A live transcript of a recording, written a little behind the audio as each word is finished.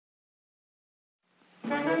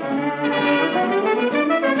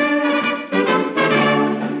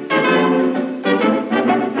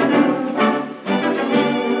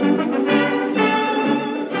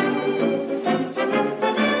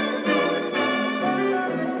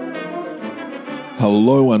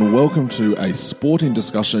Hello and welcome to A Sporting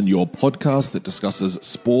Discussion, your podcast that discusses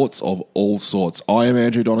sports of all sorts. I am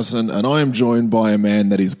Andrew Donnison and I am joined by a man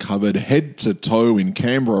that is covered head to toe in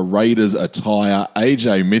Canberra Raiders attire,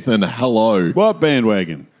 AJ Mithen. Hello. What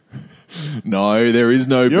bandwagon? No, there is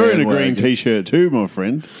no You're bandwagon. in a green T-shirt too, my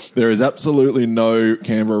friend. There is absolutely no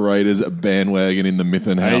Canberra Raiders bandwagon in the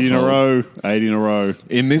Mithen household. 8 in a row.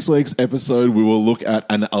 In this week's episode, we will look at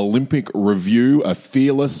an Olympic review, a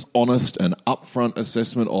fearless, honest and upfront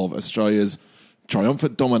assessment of Australia's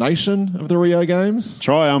triumphant domination of the Rio Games.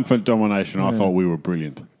 Triumphant domination. I thought we were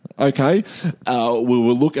brilliant. Okay. We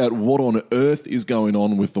will look at what on earth is going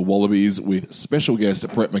on with the Wallabies with special guest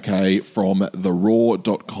Brett McKay from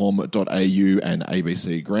theraw.com.au and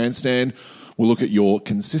ABC Grandstand. We'll look at your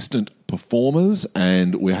consistent performers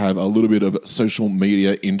and we have a little bit of social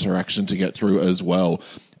media interaction to get through as well.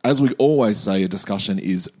 As we always say, a discussion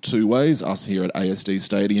is two ways, us here at ASD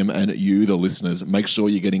Stadium and you, the listeners. Make sure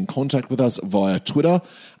you get in contact with us via Twitter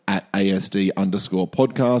at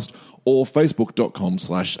ASD_podcast or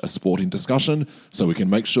facebook.com/a sporting discussion so we can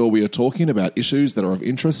make sure we are talking about issues that are of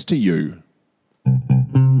interest to you.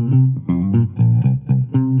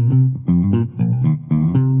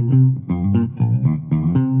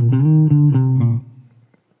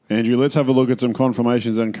 Andrew, let's have a look at some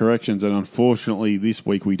confirmations and corrections. And unfortunately, this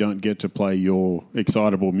week we don't get to play your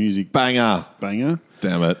excitable music. Banger.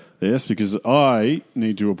 Damn it. Yes, because I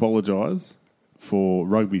need to apologise for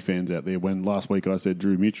rugby fans out there when last week I said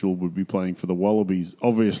Drew Mitchell would be playing for the Wallabies.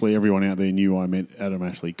 Obviously, everyone out there knew I meant Adam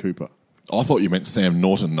Ashley Cooper. I thought you meant Sam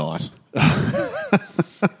Norton Knight.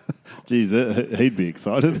 Jeez, he'd be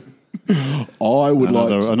excited. I would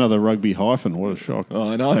another rugby hyphen. What a shock!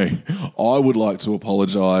 I know. I would like to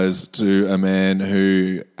apologise to a man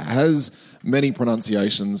who has many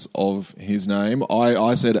pronunciations of his name.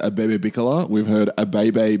 I said Abebe Bikala. We've heard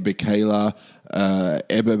Abebe Bikala,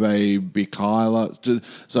 Ebebe Bikala.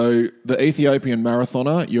 So the Ethiopian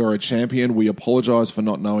marathoner, you're a champion. We apologise for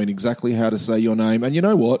not knowing exactly how to say your name. And you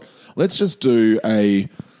know what? Let's just do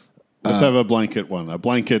Let's have a blanket one. A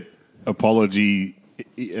blanket apology.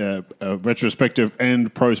 A retrospective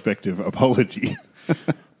and prospective apology.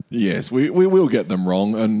 Yes, we will get them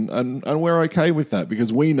wrong, and we're okay with that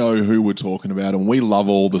because we know who we're talking about and we love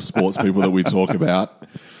all the sports people that we talk about.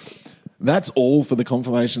 That's all for the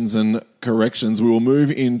confirmations and corrections. We will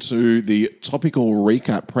move into the topical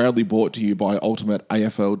recap, proudly brought to you by Ultimate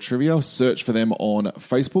AFL Trivia. Search for them on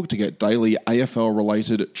Facebook to get daily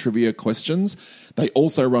AFL-related trivia questions. They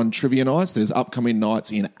also run trivia nights. There's upcoming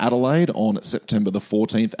nights in Adelaide on September the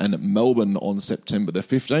 14th and Melbourne on September the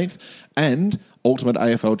 15th. And Ultimate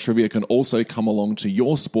AFL Trivia can also come along to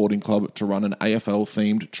your sporting club to run an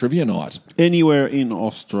AFL-themed trivia night. Anywhere in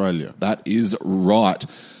Australia. That is right.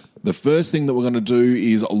 The first thing that we're going to do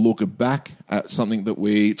is look back at something that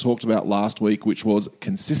we talked about last week, which was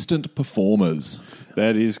consistent performers.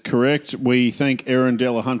 That is correct. We thank Erin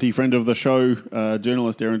Delahunty, friend of the show,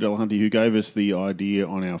 journalist Erin Delahunty, who gave us the idea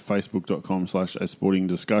on our facebook.com/a sporting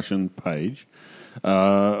discussion page.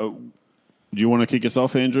 Do you want to kick us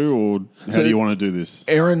off, Andrew, or how do you want to do this?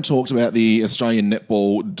 Erin talked about the Australian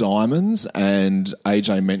netball diamonds, and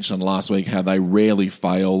AJ mentioned last week how they rarely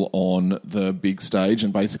fail on the big stage.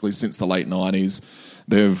 And basically, since the late 90s,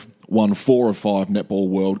 they've won 4 of 5 netball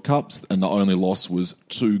World Cups, and the only loss was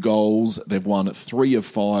 2 goals. They've won 3 of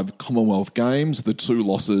 5 Commonwealth Games, the 2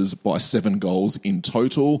 losses by 7 goals in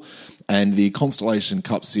total. And the Constellation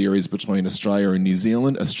Cup series between Australia and New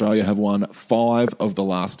Zealand, Australia have won 5 of the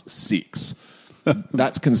last 6.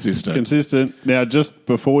 That's consistent. Consistent. Now, just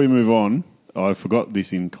before we move on, I forgot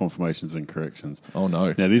this in confirmations and corrections. Oh,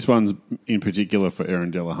 no. Now, this one's in particular for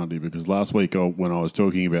Erin Delahunty because last week when I was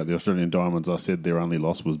talking about the Australian Diamonds, I said their only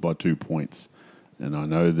loss was by 2 points. And I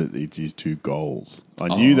know that it is 2 goals. I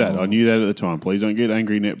knew that. I knew that at the time. Please don't get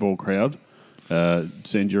angry, netball crowd.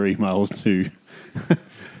 Send your emails to...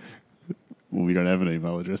 Well, we don't have an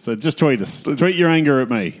email address, so just tweet us. Tweet your anger at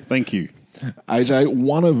me. Thank you. AJ,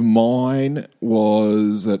 one of mine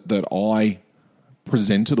was that I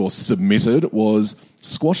presented or submitted was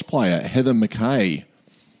squash player Heather McKay.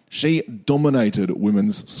 She dominated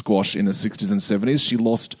women's squash in the 60s and 70s. She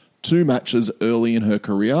lost 2 matches early in her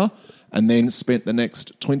career and then spent the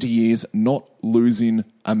next 20 years not losing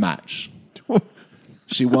a match.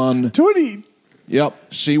 She won... 20? Yep,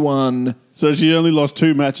 she won... So she only lost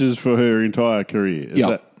 2 matches for her entire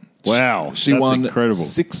career. Wow, she that's won incredible.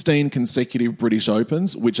 16 consecutive British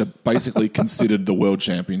Opens, which are basically considered the World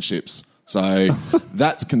Championships. So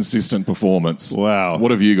that's consistent performance. Wow.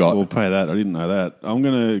 What have you got? We'll pay that. I didn't know that. I'm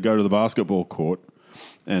going to go to the basketball court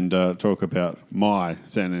and talk about my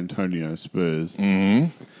San Antonio Spurs. Mm-hmm.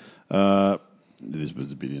 This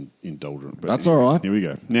was a bit indulgent. But That's all right. Here we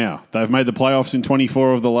go. Now, they've made the playoffs in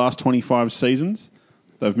 24 of the last 25 seasons.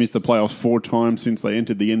 They've missed the playoffs 4 times since they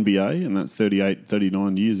entered the NBA, and that's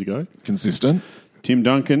 39 years ago. Consistent. Tim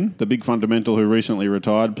Duncan, the big fundamental who recently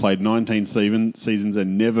retired, played 19 seasons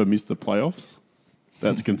and never missed the playoffs.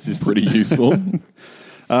 That's consistent. Pretty useful.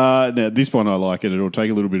 Now, this one I like, and it'll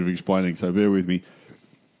take a little bit of explaining, so bear with me.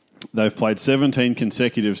 They've played 17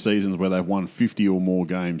 consecutive seasons where they've won 50 or more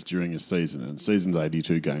games during a season, and the season's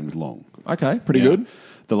 82 games long. Okay, pretty good.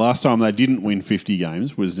 The last time they didn't win 50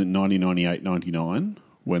 games was in 1998-99,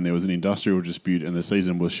 when there was an industrial dispute and the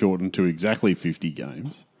season was shortened to exactly 50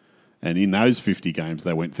 games. And in those 50 games,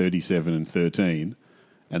 they went 37-13,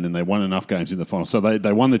 and then they won enough games in the final. So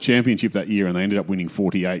they won the championship that year, and they ended up winning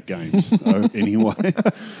 48 games anyway.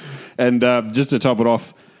 And just to top it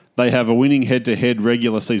off, they have a winning head-to-head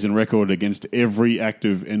regular season record against every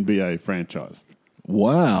active NBA franchise.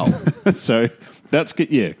 Wow. So that's,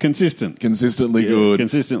 consistent. Consistently good.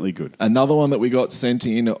 Consistently good. Another one that we got sent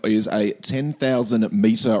in is a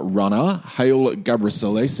 10,000-metre runner, Haile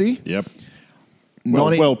Gebrselassie. Yep.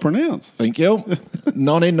 Well pronounced. Thank you.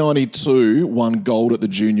 1992 won gold at the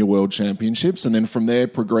Junior World Championships, and then from there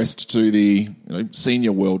progressed to the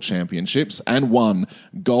Senior World Championships and won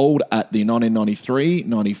gold at the 1993,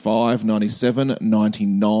 95, 97,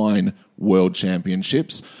 99 World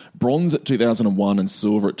Championships, bronze at 2001 and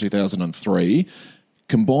silver at 2003.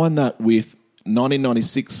 Combine that with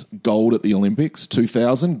 1996 gold at the Olympics,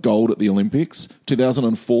 2000 gold at the Olympics,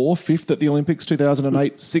 2004 fifth at the Olympics,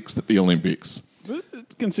 2008 sixth at the Olympics.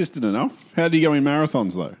 It's consistent enough. How do you go in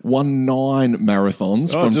marathons, though? Won 9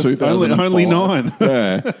 marathons from 2005. Only 9.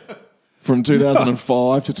 Yeah. From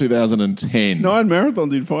 2005 to 2010. 9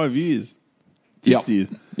 marathons in 5 years. 6 years.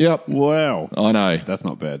 Yep. Wow. I know. That's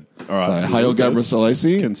not bad. All right. So, Haile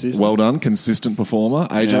Gebrselassie. Consistent. Well done. Consistent performer.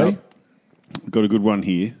 AJ? Got a good one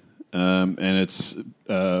here. And it's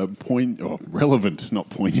relevant, not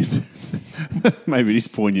poignant. Maybe it is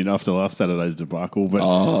poignant after last Saturday's debacle, but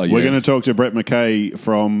we're going to talk to Brett McKay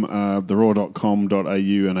from theraw.com.au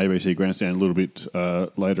and ABC Grandstand a little bit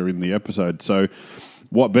later in the episode. So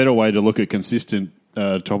what better way to look at consistent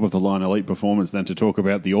top-of-the-line elite performance than to talk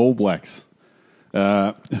about the All Blacks,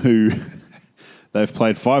 who... They've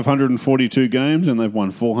played 542 games and they've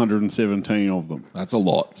won 417 of them. That's a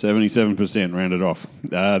lot. 77% rounded off.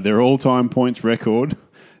 Their all-time points record,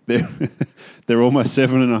 they're almost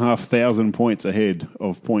 7,500 points ahead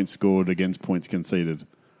of points scored against points conceded.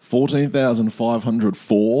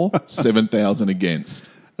 14,504, 7,000 against.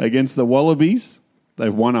 Against the Wallabies,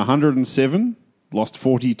 they've won 107, lost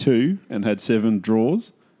 42 and had 7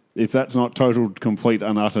 draws. If that's not total, complete,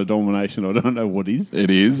 and utter domination, I don't know what is.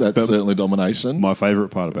 It is. That's certainly domination. My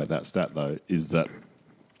favourite part about that stat, though, is that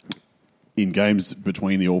in games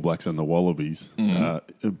between the All Blacks and the Wallabies, the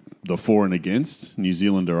for and against, New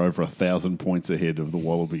Zealand are over 1,000 points ahead of the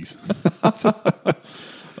Wallabies.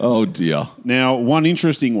 Oh, dear. Now, one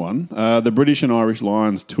interesting one, the British and Irish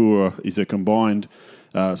Lions tour is a combined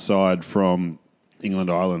side from...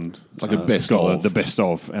 England, Ireland. It's like a best Scotland, of. the best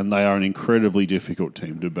of, and they are an incredibly difficult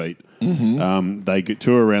team to beat. Mm-hmm. They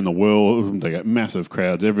tour around the world, they get massive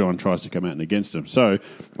crowds, everyone tries to come out and against them. So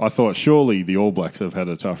I thought surely the All Blacks have had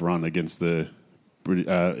a tough run against the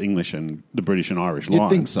English and the British and Irish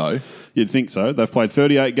Lions. You'd think so. You'd think so. They've played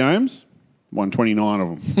 38 games, won 29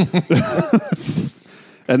 of them.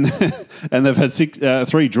 and they've had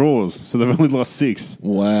 3 draws, so they've only lost 6.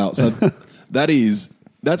 Wow. So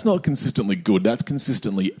that's not consistently good. That's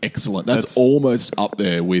consistently excellent. That's almost up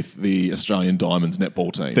there with the Australian Diamonds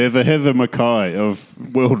netball team. They're the Heather McKay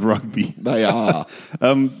of world rugby. They are.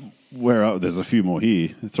 There's a few more here.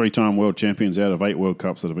 3-time world champions out of 8 World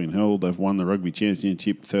Cups that have been held. They've won the Rugby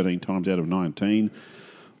Championship 13 times out of 19.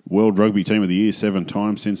 World Rugby Team of the Year 7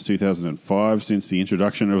 times since 2005. Since the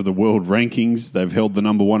introduction of the world rankings, they've held the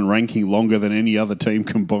number 1 ranking longer than any other team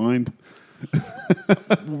combined.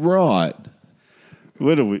 Right.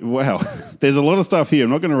 Wow. There's a lot of stuff here. I'm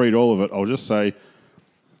not going to read all of it. I'll just say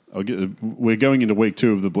we're going into week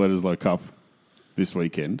 2 of the Bledisloe Cup this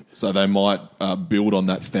weekend. So they might build on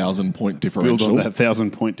that 1,000-point differential. Build on that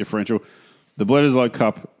 1,000-point differential. The Bledisloe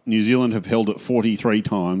Cup, New Zealand have held it 43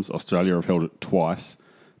 times. Australia have held it twice.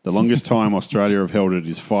 The longest time Australia have held it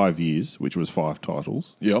is 5 years, which was 5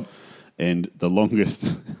 titles. Yep. And the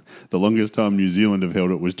longest time New Zealand have held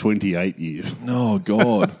it was 28 years. Oh,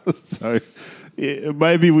 God. So...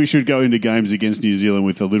 maybe we should go into games against New Zealand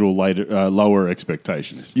with a little lower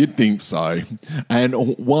expectations. You'd think so. And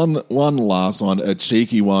one last one, a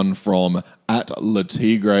cheeky one from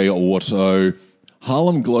 @LaTigre Auto.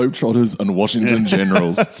 Harlem Globetrotters and Washington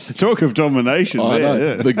Generals. Talk of domination. I know.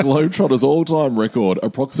 Yeah. The Globetrotters' all-time record,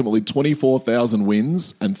 approximately 24,000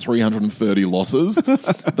 wins and 330 losses.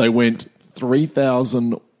 They went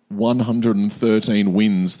 3,113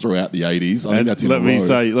 wins throughout the 80s. I think that's in let me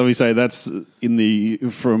say that's in the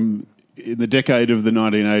decade of the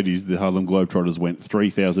 1980s, the Harlem Globetrotters went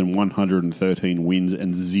 3,113 wins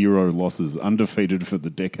and 0 losses, undefeated for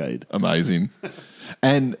the decade. Amazing.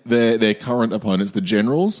 And their current opponents, the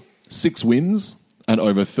Generals, 6 wins and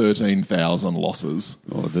over 13,000 losses.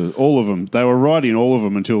 All of them. They were right in all of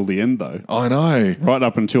them until the end, though. I know. Right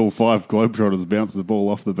up until 5 Globetrotters bounced the ball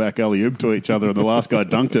off the back alley-oop to each other and the last guy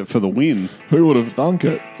dunked it for the win. Who would have thunk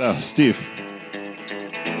it? Oh, stiff.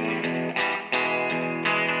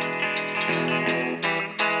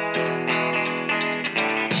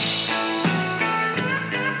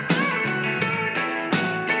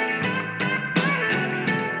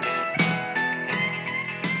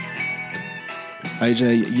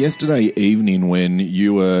 AJ, yesterday evening when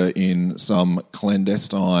you were in some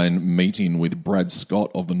clandestine meeting with Brad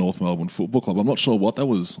Scott of the North Melbourne Football Club, I'm not sure what that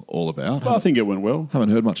was all about. Well, I think it went well.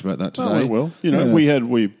 Haven't heard much about that today. It went well.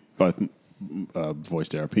 We both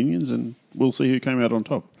voiced our opinions and we'll see who came out on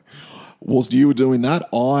top. Whilst you were doing that,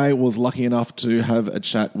 I was lucky enough to have a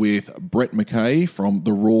chat with Brett McKay from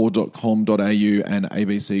theraw.com.au and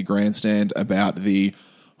ABC Grandstand about the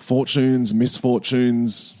fortunes,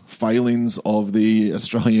 misfortunes, failings of the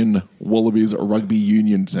Australian Wallabies rugby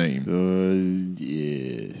union team.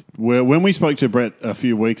 Yeah. Well, when we spoke to Brett a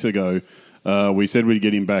few weeks ago, we said we'd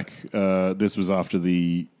get him back. This was after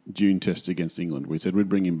the June test against England. We said we'd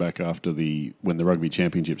bring him back after when the rugby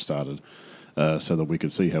championship started, so that we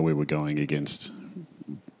could see how we were going against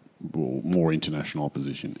more international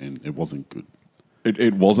opposition, and it wasn't good.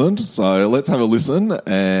 It wasn't. So let's have a listen,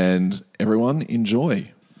 and everyone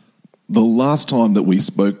enjoy. The last time that we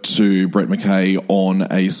spoke to Brett McKay on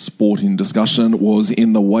a sporting discussion was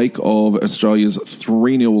in the wake of Australia's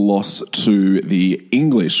 3-0 loss to the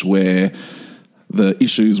English, where the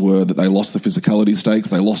issues were that they lost the physicality stakes,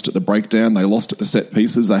 they lost at the breakdown, they lost at the set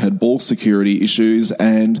pieces, they had ball security issues,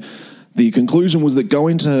 and the conclusion was that they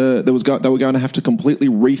were going to have to completely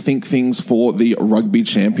rethink things for the rugby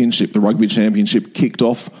championship. The rugby championship kicked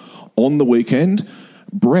off on the weekend.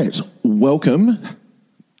 Brett, welcome.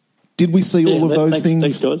 Did we see all of those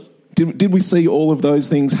things? Thanks, guys. Did we see all of those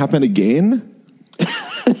things happen again?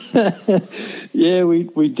 Yeah,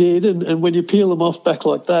 we did. And when you peel them off back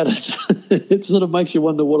like that, it sort of makes you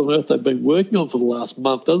wonder what on earth they've been working on for the last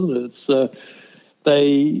month, doesn't it? It's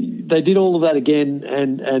they did all of that again,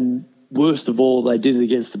 and worst of all, they did it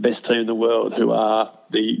against the best team in the world, who are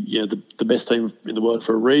the best team in the world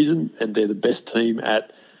for a reason, and they're the best team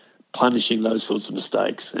at punishing those sorts of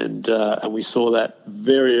mistakes, and we saw that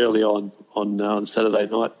very early on Saturday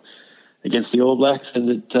night against the All Blacks, and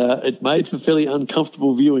it made for fairly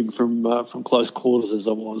uncomfortable viewing from close quarters as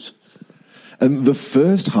I was. And the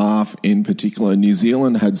first half in particular, New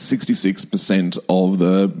Zealand had 66% of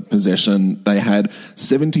the possession. They had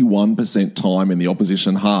 71% time in the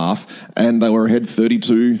opposition half, and they were ahead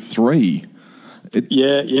 32-3.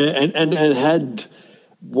 And had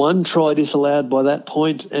one try disallowed by that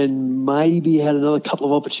point, and maybe had another couple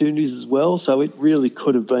of opportunities as well. So it really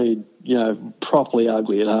could have been, properly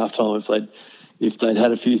ugly at halftime if they'd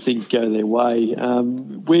had a few things go their way.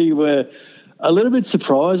 We were a little bit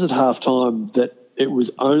surprised at halftime that it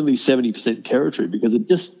was only 70% territory, because it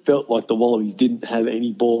just felt like the Wallabies didn't have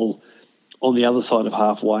any ball on the other side of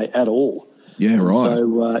halfway at all. Yeah, right.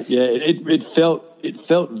 So it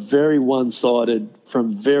felt very one-sided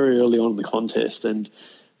from very early on in the contest, and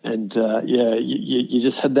you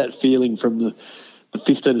just had that feeling from the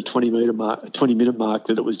 15 to 20 minute mark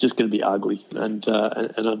that it was just going to be ugly, and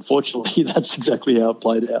unfortunately that's exactly how it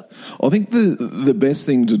played out. I think the best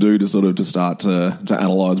thing to do to start to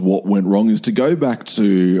analyse what went wrong is to go back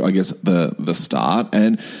to, I guess, the start,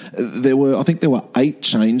 and there were 8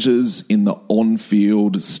 changes in the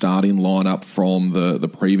on-field starting lineup from the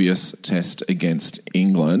previous test against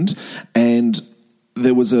England, and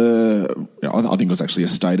there was I think it was actually a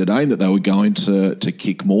stated aim that they were going to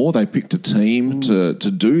kick more. They picked a team to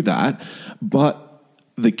do that, but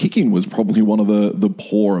the kicking was probably one of the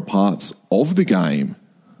poorer parts of the game.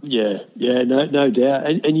 Yeah, no doubt.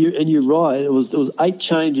 And you're right. There was 8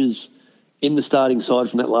 changes in the starting side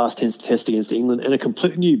from that last test against England, and a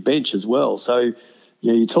completely new bench as well. So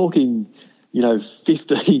you're talking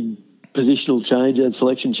 15 positional changes and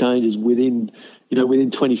selection changes within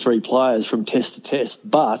 23 players from test to test.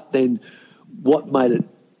 But then what made it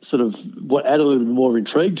sort of what added a little bit more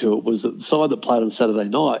intrigue to it was that the side that played on Saturday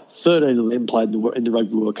night, 13 of them played in the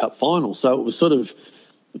Rugby World Cup final. So it was sort of,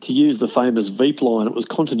 to use the famous Veep line, it was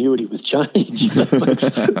continuity with change. If that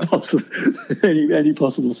makes any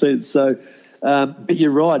possible sense. So, but you're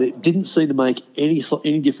right, it didn't seem to make any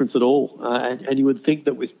difference at all. And you would think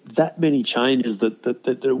that with that many changes that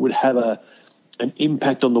it would have an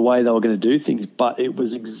impact on the way they were going to do things. But it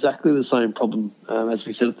was exactly the same problem, as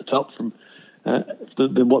we said at the top, from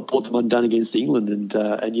than what brought them undone against England.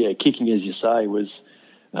 And yeah, kicking, as you say, was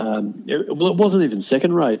it wasn't even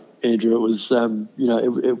second rate, Andrew. It was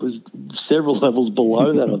it was several levels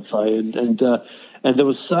below that, I'd say. And there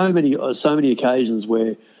was so many occasions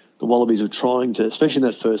where the Wallabies were trying to, especially in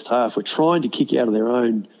that first half, were trying to kick out of their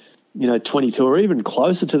own 22 or even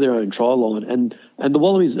closer to their own try line, and the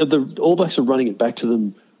Wallabies, the All Blacks were running it back to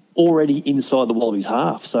them already inside the Wallabies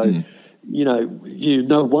half. So.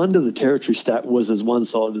 No wonder the territory stat was as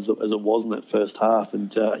one-sided as it was in that first half.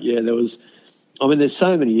 And, there's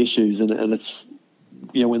so many issues, and it's,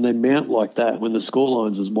 when they mount like that, when the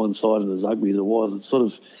scoreline's as one-sided and as ugly as it was, it's sort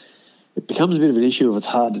of, it becomes a bit of an issue if it's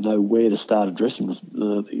hard to know where to start addressing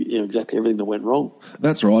exactly everything that went wrong.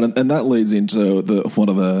 That's right, and that leads into one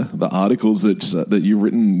of the articles that you've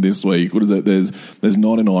written this week. What is it? There's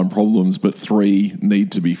 99 problems, but 3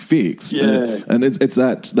 need to be fixed. Yeah, and it's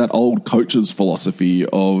that old coach's philosophy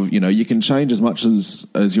of you can change as much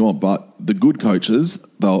as you want, but the good coaches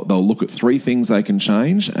they'll look at 3 things they can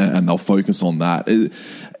change and they'll focus on that.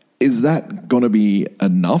 Is that going to be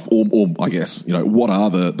enough? Or I guess, what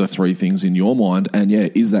are the 3 things in your mind? And,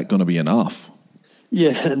 is that going to be enough?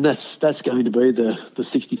 Yeah, and that's going to be the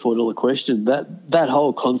 $64 question. That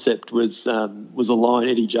whole concept was a line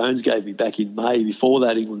Eddie Jones gave me back in May before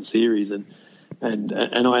that England series. And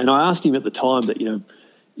I asked him at the time that,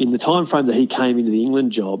 in the time frame that he came into the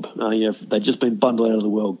England job, they'd just been bundled out of the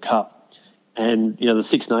World Cup. And the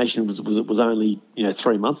Six Nations was only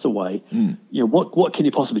 3 months away. What can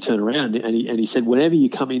you possibly turn around? And he said, whenever you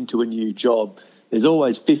come into a new job, there's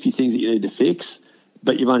always 50 things that you need to fix,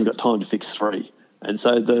 but you've only got time to fix 3. And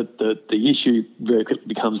so the issue very quickly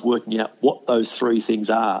becomes working out what those 3 things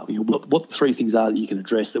are. What the 3 things are that you can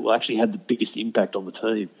address that will actually have the biggest impact on the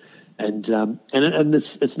team. And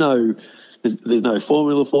there's no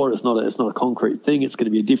formula for it. It's not a concrete thing. It's going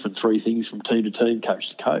to be a different 3 things from team to team, coach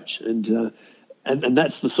to coach, and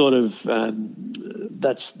that's the sort of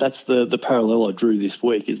that's the parallel I drew this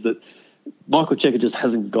week, is that Michael Cheika just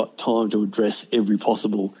hasn't got time to address every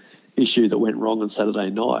possible issue that went wrong on Saturday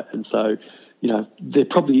night, and so there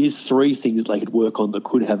probably is 3 things that they could work on that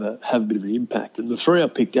could have a bit of an impact. And the 3 I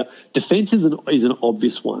picked out, defence is an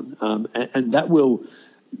obvious one, and that will.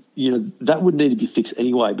 That would need to be fixed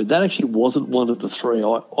anyway, but that actually wasn't one of the 3.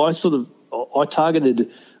 I targeted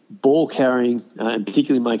ball carrying and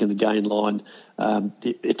particularly making the gain line,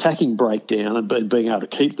 the attacking breakdown and being able to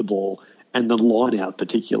keep the ball, and the line out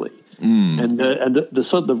particularly. And the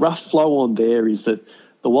sort of the rough flow on there is that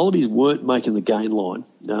the Wallabies weren't making the gain line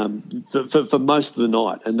for most of the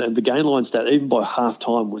night, and the gain line stat even by half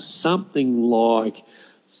time was something like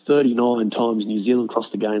 39 times New Zealand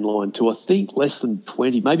crossed the gain line to, I think, less than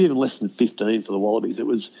 20, maybe even less than 15 for the Wallabies. It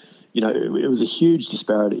was, it was a huge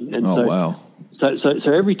disparity. And wow.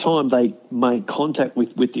 So every time they made contact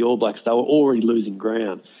with the All Blacks, they were already losing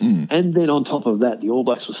ground. And then on top of that, the All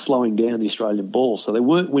Blacks were slowing down the Australian ball, so they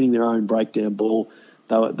weren't winning their own breakdown ball.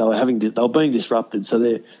 They were being disrupted. So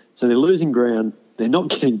they're losing ground. They're not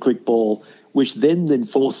getting quick ball, which then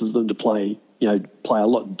forces them to play a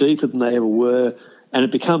lot deeper than they ever were. And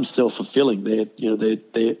it becomes self-fulfilling.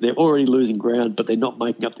 They're already losing ground, but they're not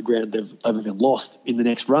making up the ground they've even lost in the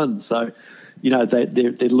next run. So,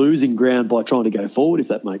 they're losing ground by trying to go forward, if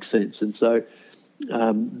that makes sense. And so,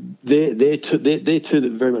 they're two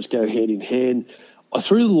that very much go hand in hand. I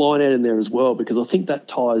threw the line out in there as well because I think that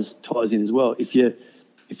ties in as well. If your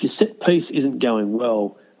set piece isn't going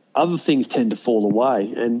well, other things tend to fall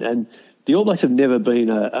away. And the All Blacks have never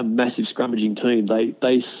been a massive scrummaging team.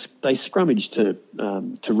 They scrummage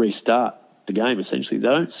to restart the game. Essentially, they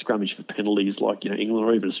don't scrummage for penalties like England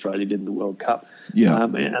or even Australia did in the World Cup. Yeah,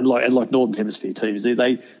 and like Northern Hemisphere teams, they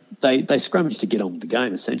scrummage to get on with the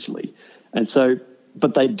game essentially. And so,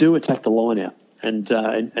 but they do attack the line out, and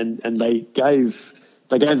they gave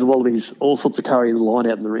the Wallabies all sorts of curry in the line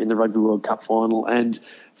out in the Rugby World Cup final. And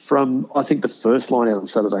from, I think, the first line out on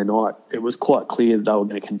Saturday night, it was quite clear that they were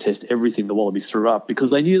going to contest everything the Wallabies threw up because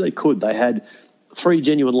they knew they could. They had 3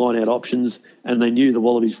 genuine line-out options, and they knew the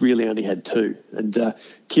Wallabies really only had 2. And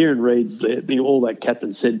Kieran Reid, the All Black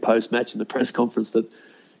captain, said post-match in the press conference that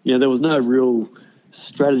there was no real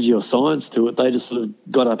strategy or science to it. They just sort of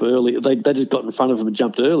got up early. They just got in front of them and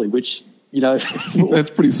jumped early, which, that's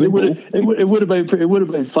pretty simple. It would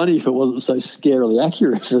have been funny if it wasn't so scarily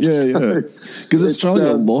accurate. Yeah. Because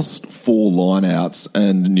Australia lost 4 lineouts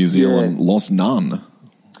and New Zealand lost none.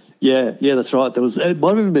 Yeah, that's right. It might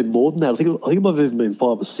have even been more than that. I think it might have even been 5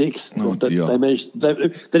 or 6. Oh, dear. They managed that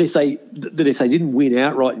if they didn't win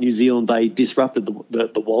outright New Zealand, they disrupted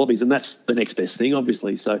the Wallabies, and that's the next best thing,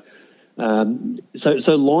 obviously. So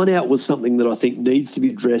line out was something that I think needs to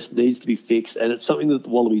be addressed, needs to be fixed, and it's something that the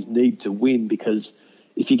Wallabies need to win, because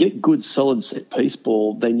if you get good, solid set piece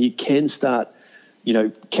ball, then you can start.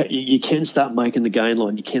 You can start making the gain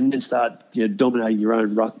line. You can then start, dominating your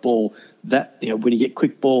own ruck ball. That, when you get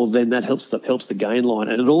quick ball, then that helps the gain line,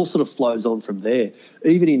 and it all sort of flows on from there.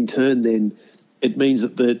 Even in turn, then it means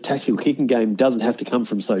that the tactical kicking game doesn't have to come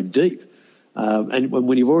from so deep. And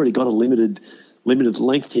when you've already got a limited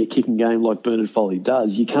length to your kicking game like Bernard Foley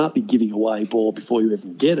does, you can't be giving away ball before you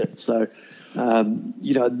even get it. So,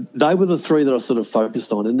 they were the 3 that I sort of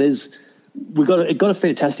focused on, and it got a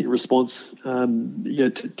fantastic response.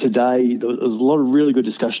 Today there was a lot of really good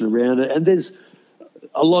discussion around it, and there's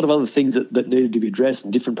a lot of other things that needed to be addressed,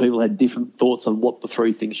 and different people had different thoughts on what the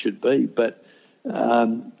 3 things should be. But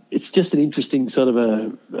it's just an interesting sort of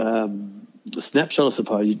a snapshot, I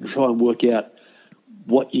suppose. You can try and work out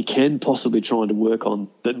what you can possibly try to work on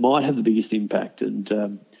that might have the biggest impact. And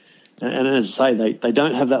as I say, they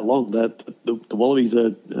don't have that long. The Wallabies are,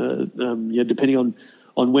 depending on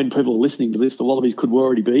when people are listening to this, the Wallabies could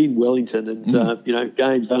already be in Wellington, and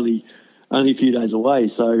games only a few days away.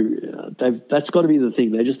 So that's got to be the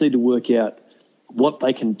thing. They just need to work out what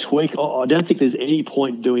they can tweak. I don't think there's any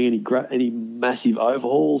point doing any massive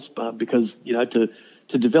overhauls, because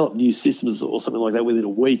to develop new systems or something like that within a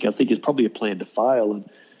week, I think is probably a plan to fail.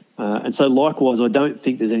 And so likewise, I don't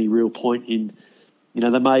think there's any real point in,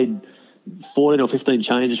 they made 14 or 15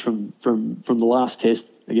 changes from the last test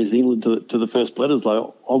against England to the first Bledisloe.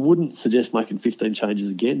 Though I wouldn't suggest making 15 changes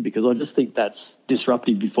again, because I just think that's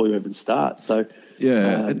disruptive before you even start. So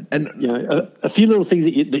a few little things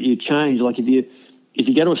that you change, like if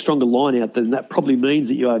you go to a stronger line out, then that probably means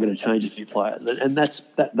that you are going to change a few players, and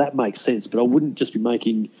that makes sense. But I wouldn't just be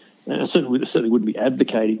making, I certainly wouldn't be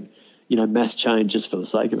advocating, mass change just for the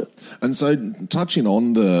sake of it. And so, touching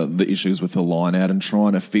on the issues with the line out and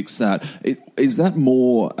trying to fix that, is that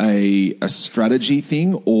more a strategy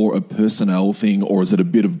thing or a personnel thing, or is it a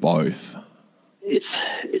bit of both?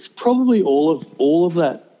 It's probably all of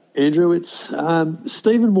that, Andrew. It's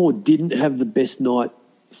Stephen Moore didn't have the best night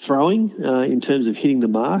throwing in terms of hitting the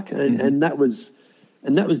mark, and that was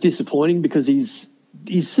disappointing, because his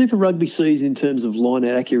Super Rugby season in terms of line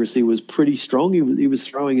out accuracy was pretty strong. He was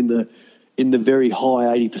throwing in the very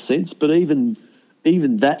high 80%, but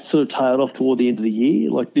even that sort of tailed off toward the end of the year.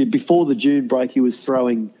 Like before the June break, he was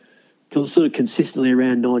throwing sort of consistently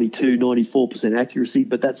around 92, 94% accuracy,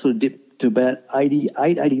 but that sort of dipped to about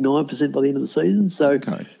 88, 89% by the end of the season. So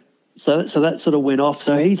that sort of went off.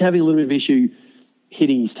 So he's having a little bit of issue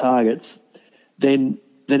hitting his targets. Then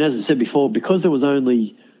as I said before, because there was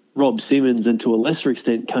only Rob Simmons and to a lesser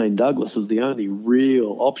extent Kane Douglas as the only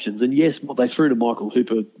real options. And yes, they threw to Michael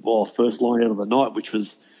Hooper first line out of the night, which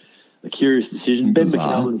was a curious decision. Bizarre.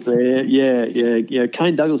 Ben McCallum's there. Yeah.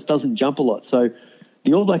 Kane Douglas doesn't jump a lot. So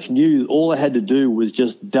the All Blacks knew all they had to do was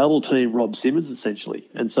just double team Rob Simmons essentially.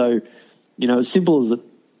 And so, as simple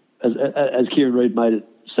as Kieran Reid made it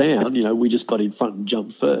sound, we just got in front and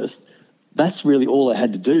jumped first. That's really all they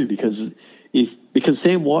had to do, because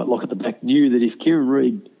Sam Whitelock at the back knew that if Kieran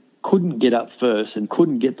Reid couldn't get up first and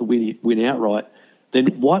couldn't get the win outright, then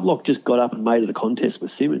Whitelock just got up and made it a contest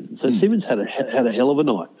with Simmons. And so Simmons had a hell of a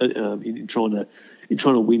night in trying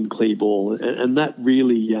to win clear ball, and that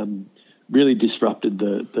really disrupted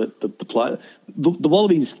the play. The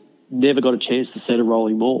Wallabies never got a chance to set a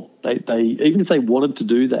rolling ball. They even if they wanted to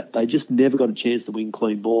do that, they just never got a chance to win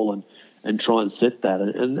clean ball and try and set that,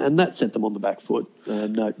 and that set them on the back foot,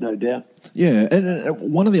 no doubt. Yeah, and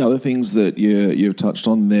one of the other things that you've touched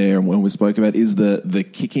on there, and when we spoke about, is the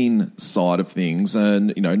kicking side of things,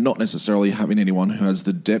 and not necessarily having anyone who has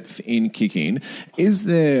the depth in kicking. Is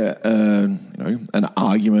there an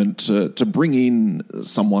argument to bring in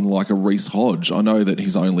someone like a Reece Hodge? I know that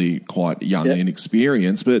he's only quite young and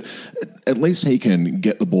inexperienced, but at least he can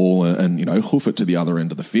get the ball and hoof it to the other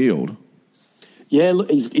end of the field. Yeah,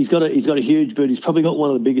 look, he's got a huge boot. He's probably got one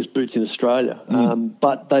of the biggest boots in Australia.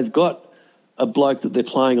 But they've got a bloke that they're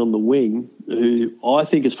playing on the wing who I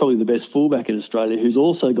think is probably the best fullback in Australia, who's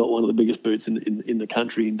also got one of the biggest boots in the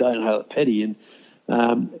country, in Dane Haylett-Petty.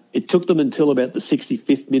 And it took them until about the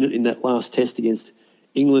 65th minute in that last test against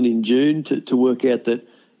England in June to work out that,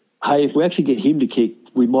 hey, if we actually get him to kick,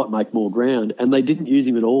 we might make more ground. And they didn't use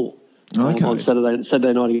him at all on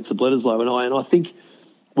Saturday night against the Bledisloe. And I think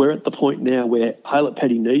we're at the point now where Haylett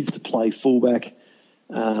Petty needs to play fullback.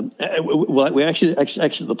 We're actually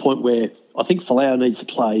at the point where I think Folau needs to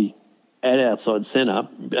play at outside centre,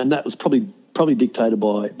 and that was probably dictated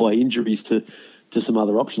by injuries to some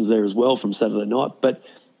other options there as well from Saturday night. But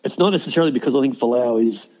it's not necessarily because I think Folau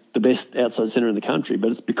is the best outside centre in the country,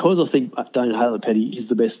 but it's because I think Dane Haylett Petty is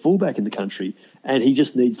the best fullback in the country, and he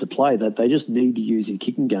just needs to play that. They just need to use his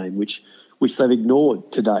kicking game, which they've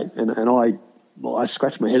ignored today. And I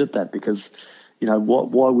scratch my head at that because, you know,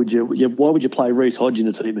 why would you play Reece Hodge in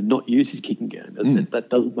a team and not use his kicking game? That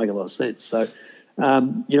doesn't make a lot of sense. So,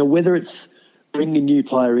 you know, whether it's bring a new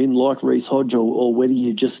player in like Reece Hodge or whether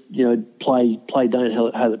you just, you know, play Dane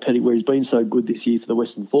Haylett Petty where he's been so good this year for the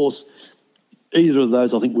Western Force, either of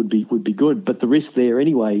those I think would be good. But the risk there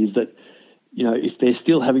anyway is that, you know, if they're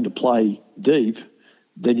still having to play deep,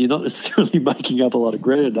 then you're not necessarily making up a lot of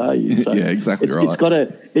ground, are you? So yeah, exactly right.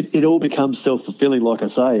 It all becomes self-fulfilling, like I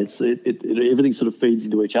say. Everything sort of feeds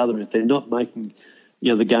into each other. If they're not making,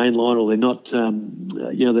 you know, the gain line, or they're not,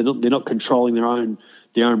 you know, they're not controlling their own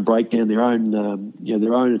breakdown, their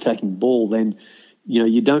own attacking ball, then, you know,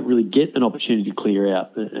 you don't really get an opportunity to clear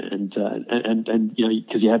out, and you know,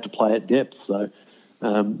 because you have to play at depth. So,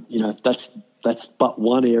 you know, that's but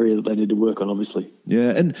one area that they need to work on, obviously.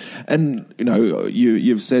 Yeah, and you know,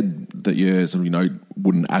 you've said that you sort of, you know,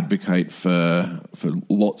 wouldn't advocate for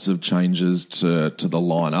lots of changes to the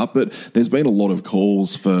lineup, but there's been a lot of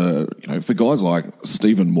calls for, you know, for guys like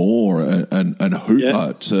Stephen Moore and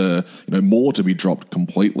Hooper to, you know, Moore to be dropped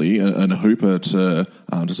completely and Hooper to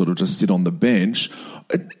sort of just sit on the bench.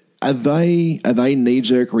 Are they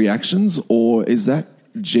knee-jerk reactions, or is that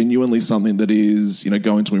genuinely something that is, you know,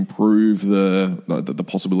 going to improve the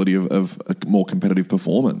possibility of a more competitive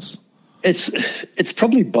performance? It's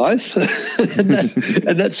probably both, and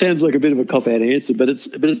that sounds like a bit of a cop-out answer, but it's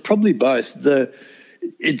probably both. You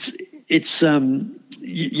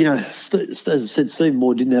know, as I said, Steve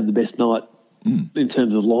Moore didn't have the best night in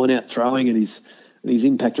terms of line-out throwing, and his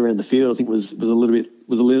impact around the field, I think, was a little bit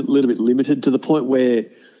limited, to the point where,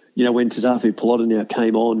 you know, when Tautafu Pilota now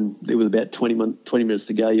came on, there was about 20 minutes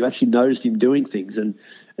to go. You actually noticed him doing things. And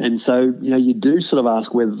so, you know, you do sort of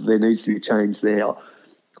ask whether there needs to be a change there.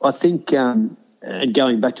 I think, and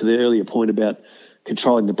going back to the earlier point about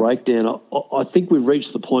controlling the breakdown, I think we've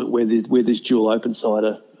reached the point where this dual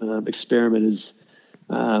open-sider experiment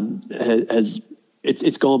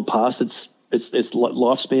it's gone past its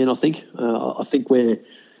lifespan, I think.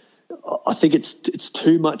 I think it's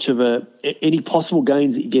too much of any possible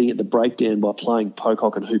gains that you're getting at the breakdown by playing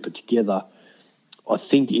Pocock and Hooper together, I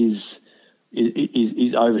think is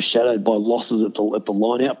overshadowed by losses at the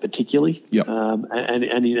line out, particularly. Yep.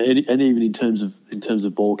 And even in terms of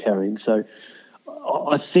ball carrying. So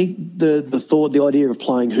I think the idea of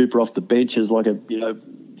playing Hooper off the bench as like a, you know,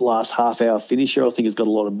 last half hour finisher, I think has got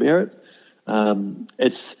a lot of merit.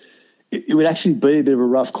 It would actually be a bit of a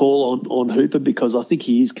rough call on Hooper, because I think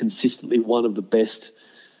he is consistently one of the best,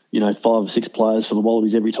 you know, 5 or 6 players for the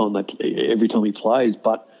Wallabies every time he plays.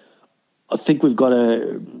 But I think Cheika's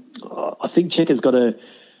got to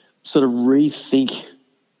sort of rethink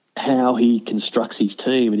how he constructs his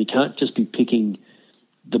team, and he can't just be picking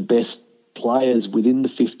the best players within the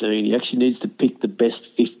 15. He actually needs to pick the best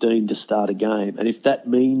 15 to start a game. And if that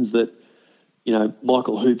means that, you know,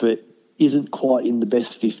 Michael Hooper isn't quite in the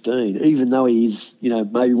best 15, even though he is, you know,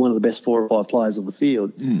 maybe one of the best 4 or 5 players on the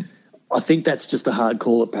field, I think that's just a hard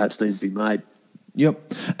call that perhaps needs to be made.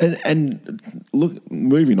 Yep. And look,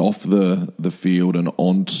 moving off the field and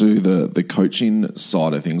onto the coaching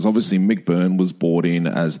side of things, obviously Mick Byrne was brought in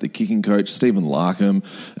as the kicking coach. Stephen Larkham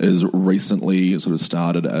has recently sort of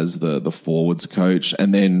started as the forwards coach,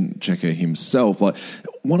 and then Cheika himself. Like,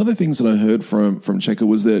 one of the things that I heard from Cheika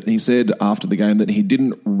was that he said after the game that he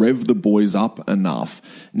didn't rev the boys up enough.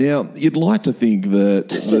 Now, you'd like to think that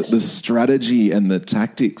the strategy and the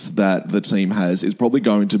tactics that the team has is probably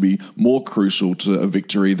going to be more crucial to a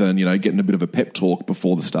victory than, you know, getting a bit of a pep talk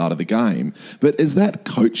before the start of the game. But is that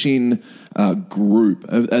coaching group,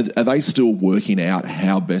 are they still working out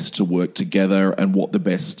how best to work together and what the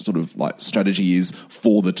best sort of like strategy is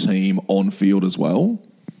for the team on field as well?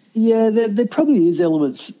 Yeah, there probably is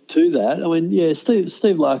elements to that. I mean, yeah,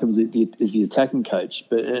 Steve Larkham is the attacking coach,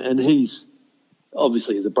 and he's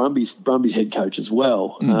obviously the Brumbies head coach as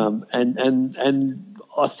well. And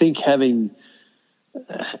I think having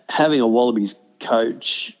a Wallabies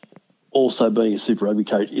coach also being a Super Rugby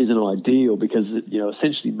coach isn't ideal, because it, you know,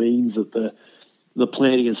 essentially means that the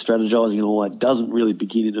planning and strategizing and all that doesn't really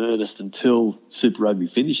begin in earnest until Super Rugby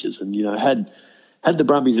finishes. And, had the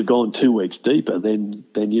Brumbies have gone 2 weeks deeper, then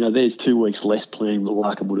there's 2 weeks less planning that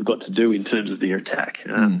Larkham would have got to do in terms of their attack.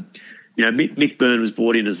 Mick Byrne was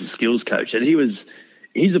brought in as a skills coach, and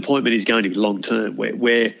his appointment is going to be long term.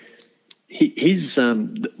 Where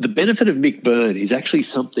the benefit of Mick Byrne is actually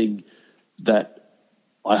something that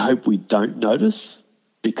I hope we don't notice,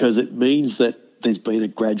 because it means that there's been a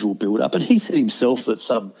gradual build up, and he said himself that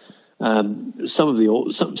some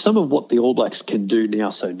of what the All Blacks can do now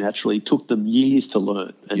so naturally took them years to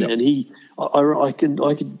learn. And I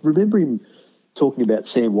can remember him talking about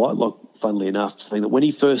Sam Whitelock, funnily enough, saying that when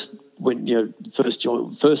he first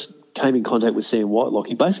came in contact with Sam Whitelock,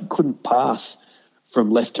 he basically couldn't pass from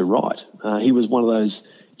left to right. He was one of those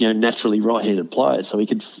naturally right-handed players, so he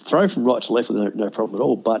could throw from right to left with no problem at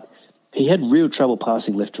all. But he had real trouble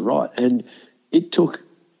passing left to right, and it took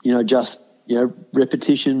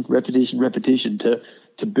repetition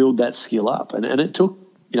to build that skill up, and it took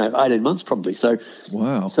 18 months probably. So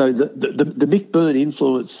wow. So the Mick Byrne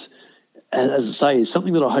influence, as I say, is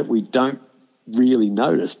something that I hope we don't really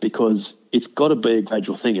notice, because it's got to be a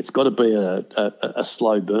gradual thing. It's got to be a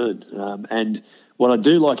slow burn. And what I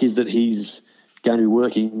do like is that he's going to be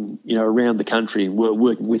working around the country and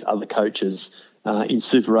working with other coaches in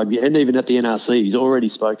Super Rugby, and even at the NRC. He's already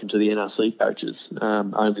spoken to the NRC coaches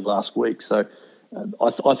only last week. So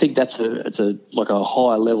I think it's a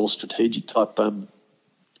higher level strategic type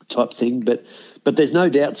thing. But there's no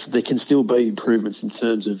doubts that there can still be improvements in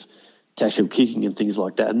terms of tactical kicking and things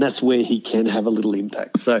like that, and that's where he can have a little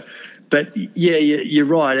impact. So, but yeah, you're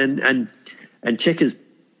right, and Cheika's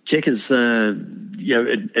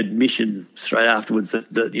admission straight afterwards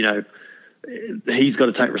that he's got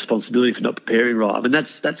to take responsibility for not preparing right. I mean,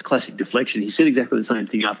 that's classic deflection. He said exactly the same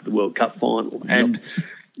thing after the World Cup final, and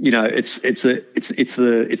it's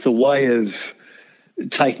a way of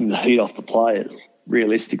taking the heat off the players.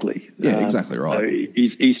 Realistically, yeah, exactly right. So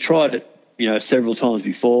he's tried it, several times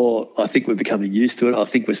before. I think we're becoming used to it. I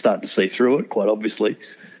think we're starting to see through it, quite obviously,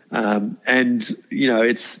 and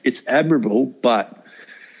it's admirable, but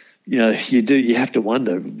you have to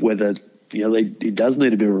wonder whether he does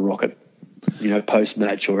need a bit of a rocket, post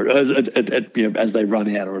match or as they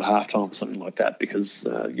run out or at halftime or something like that, because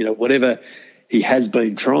whatever he has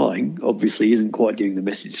been trying obviously isn't quite getting the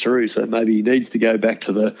message through. So maybe he needs to go back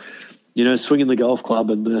to the swinging the golf club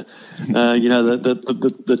and the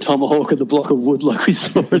tomahawk and the block of wood like we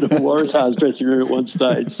saw in the Waratahs dressing room at one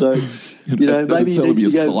stage. So maybe that'll be a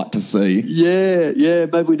sight to see. Yeah.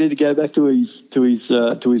 Maybe we need to go back to his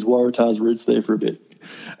Waratahs roots there for a bit.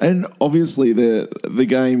 And obviously the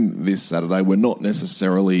game this Saturday, we're not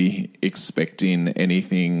necessarily expecting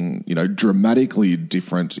anything, dramatically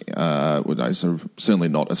different. Certainly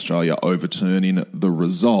not Australia overturning the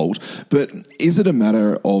result. But is it a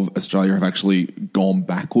matter of Australia have actually gone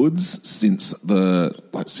backwards since the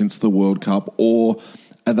World Cup, or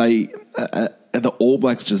are the All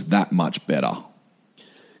Blacks just that much better?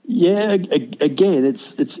 Yeah, again,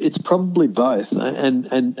 it's probably both,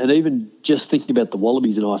 and even just thinking about the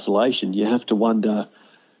Wallabies in isolation, you have to wonder,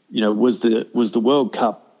 was the World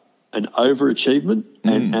Cup an overachievement,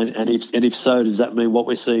 and if so, does that mean what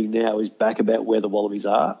we're seeing now is back about where the Wallabies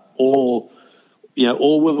are, or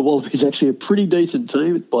were the Wallabies actually a pretty decent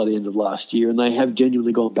team by the end of last year, and they have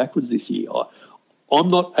genuinely gone backwards this year? I'm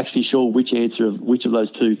not actually sure which of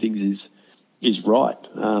those two things is right.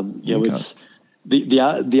 It's.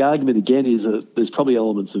 The argument again is that there's probably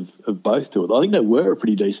elements of both to it. I think they were a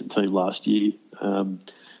pretty decent team last year, and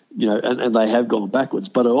they have gone backwards.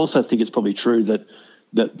 But I also think it's probably true that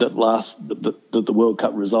the World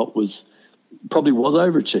Cup result was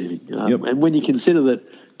overachieving. And when you consider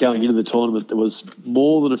that going into the tournament, there was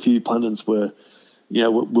more than a few pundits were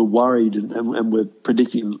worried and were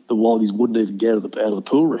predicting the Wallabies wouldn't even get out of the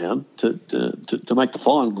pool round to make the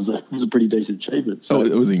final was a pretty decent achievement. So,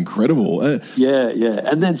 it was incredible. Yeah.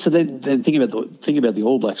 And then thinking about the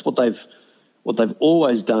All Blacks, what they've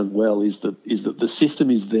always done well is that the system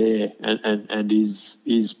is there and is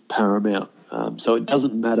paramount. So it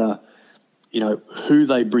doesn't matter, who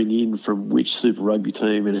they bring in from which Super Rugby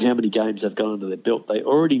team and how many games they've got under their belt. They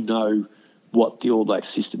already know what the All Blacks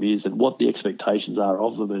system is and what the expectations are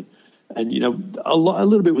of them. And a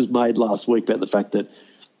little bit was made last week about the fact that,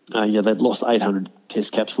 they'd lost 800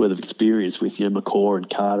 test caps worth of experience with, McCaw and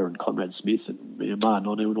Carter and Conrad Smith and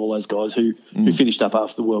Nonu and all those guys who finished up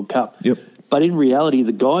after the World Cup. Yep. But in reality,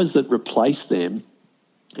 the guys that replaced them,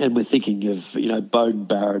 and we're thinking of, Bowden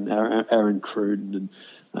Barrett, Aaron Cruden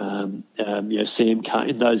and, Sam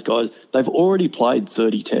Kane, those guys, they've already played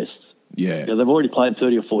 30 tests. Yeah. They've already played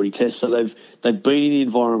 30 or 40 tests, so they've been in the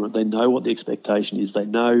environment. They know what the expectation is. They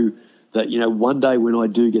know that, one day when I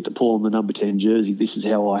do get to pull on the number 10 jersey, this is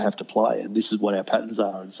how I have to play, and this is what our patterns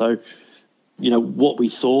are. And so, what we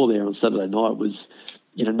saw there on Saturday night was,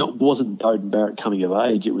 wasn't Beauden Barrett coming of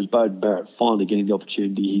age. It was Beauden Barrett finally getting the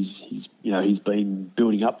opportunity he's been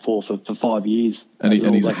building up for 5 years. And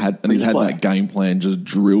he's had that game plan just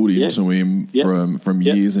drilled into him from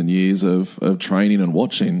years and years of training and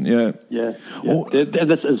watching. Yeah. So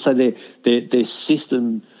their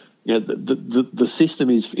system. The system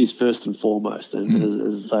is first and foremost, and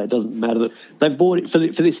as I say, it doesn't matter that they've brought it for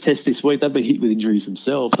this test this week. They've been hit with injuries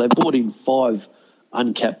themselves. They brought in 5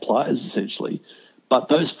 uncapped players essentially, but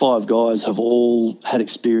those 5 guys have all had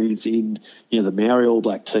experience in the Maori All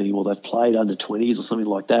Black team, or they've played under 20s or something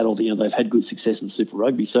like that, or they've had good success in Super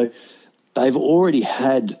Rugby. So they've already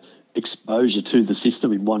had exposure to the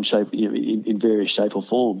system in one shape, in various shape or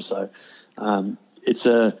form. So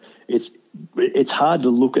it's hard to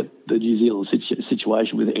look at the New Zealand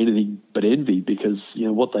situation with anything but envy, because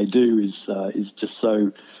what they do is just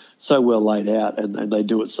so well laid out, and they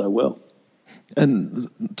do it so well. And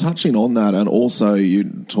touching on that, and also you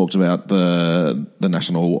talked about the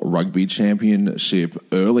National Rugby Championship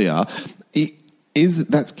earlier,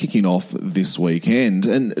 that's kicking off this weekend,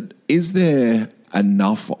 and is there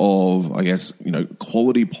enough of, I guess,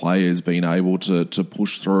 quality players being able to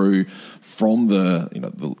push through from the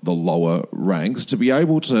lower ranks to be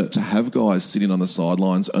able to have guys sitting on the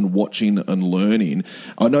sidelines and watching and learning?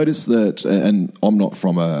 I noticed that, and I'm not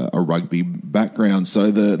from a rugby background,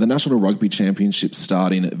 so the National Rugby Championship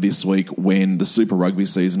starting this week when the Super Rugby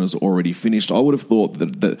season is already finished. I would have thought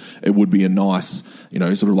that it would be a nice,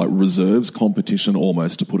 sort of like reserves competition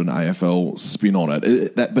almost to put an AFL spin on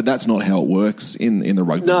it. But that's not how it works in the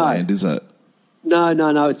rugby land, is it?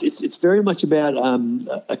 No. It's very much about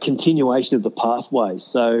a continuation of the pathway.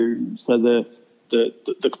 So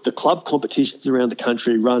the club competitions around the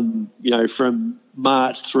country run, from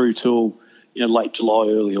March through till late July,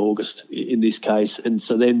 early August in this case, and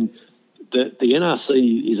so then the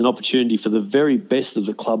NRC is an opportunity for the very best of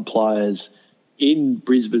the club players in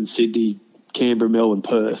Brisbane, Sydney, Canberra, Melbourne,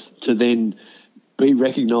 Perth to then be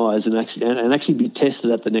recognised and actually be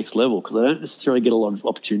tested at the next level, because they don't necessarily get a lot of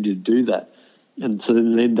opportunity to do that. And so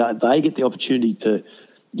then they get the opportunity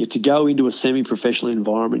to go into a semi-professional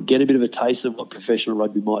environment, get a bit of a taste of what professional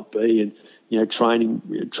rugby might be, and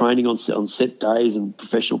training on set days and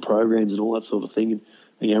professional programs and all that sort of thing,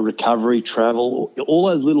 and recovery, travel, all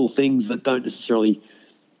those little things that don't necessarily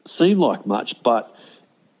seem like much, but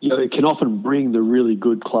it can often bring the really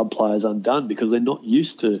good club players undone because they're not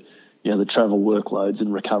used to the travel workloads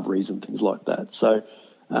and recoveries and things like that. So.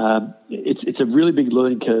 It's a really big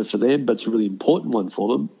learning curve for them, but it's a really important one for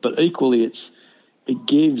them. But equally, it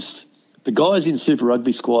gives the guys in Super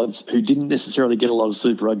Rugby squads who didn't necessarily get a lot of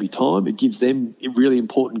Super Rugby time, it gives them really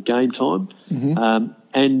important game time. Mm-hmm.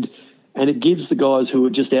 And it gives the guys who are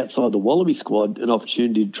just outside the Wallaby squad an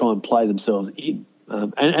opportunity to try and play themselves in.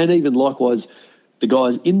 And even likewise, the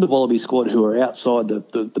guys in the Wallaby squad who are outside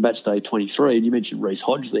the match day 23, and you mentioned Reece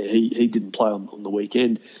Hodge there, he didn't play on the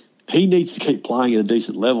weekend. He needs to keep playing at a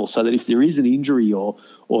decent level so that if there is an injury or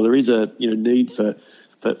there is a need for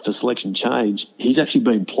selection change, he's actually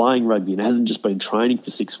been playing rugby and hasn't just been training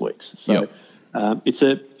for 6 weeks. So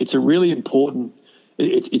it's a really important.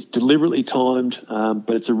 It's deliberately timed,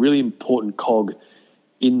 but it's a really important cog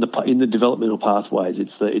in the developmental pathways.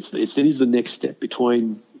 It is the next step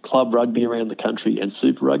between club rugby around the country and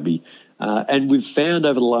Super Rugby, and we've found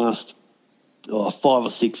over the last 5 or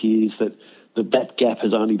 6 years that gap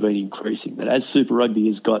has only been increasing. That as Super Rugby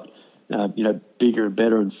has got bigger and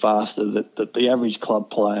better and faster, that the average club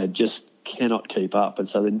player just cannot keep up, and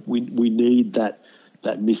so then we need that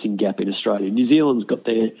missing gap in Australia. New Zealand's got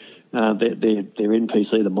their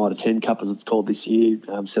NPC, the Mitre 10 Cup as it's called this year.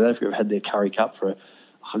 South Africa have had their Curry Cup for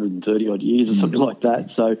 130 odd years or something like that.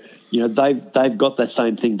 So they've got that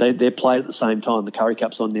same thing. They're played at the same time. The Curry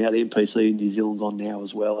Cup's on now. The NPC in New Zealand's on now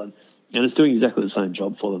as well, and it's doing exactly the same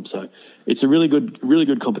job for them. So it's a really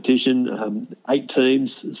good competition. 8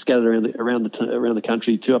 teams scattered around the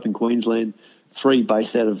country, 2 up in Queensland, 3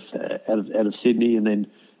 based out of Sydney, and then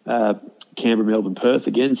Canberra, Melbourne, Perth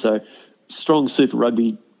again. So strong Super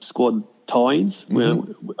Rugby squad tie-ins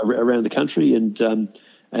around the country, and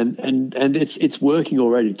it's working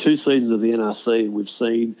already. 2 seasons of the NRC, and we've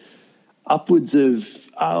seen upwards of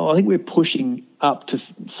I think we're pushing up to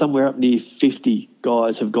somewhere up near 50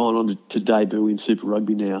 guys have gone on to debut in Super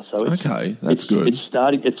Rugby now. So it's good. It's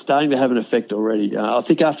starting to have an effect already. I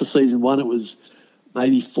think after season 1 it was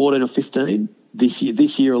maybe 14 or 15. This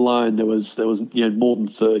year alone there was more than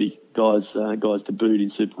 30 guys to boot in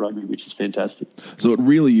Super Rugby, which is fantastic. So it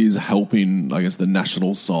really is helping, I guess, the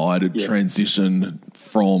national side transition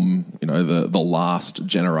from, the last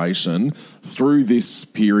generation through this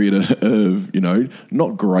period of,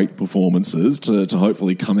 not great performances to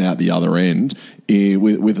hopefully come out the other end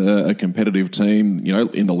with a competitive team,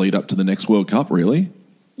 in the lead up to the next World Cup, really.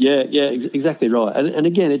 Yeah, exactly right. And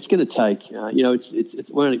again, it's going to take,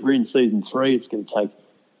 we're in season 3. It's going to take,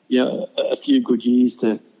 a few good years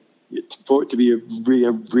for it to be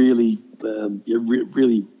really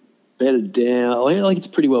bedded down. I think it's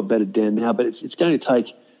pretty well bedded down now, but it's going to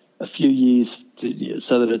take a few years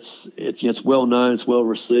so that it's well known, it's well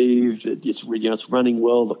received, it's running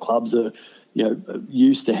well. The clubs are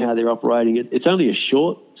used to how they're operating. It's only a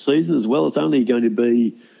short season as well. It's only going to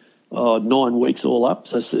be 9 weeks all up,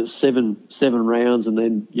 so seven rounds, and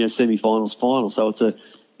then semi-finals, final. So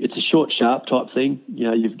it's a short, sharp type thing.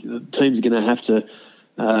 The teams are going to have to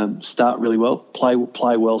start really well, play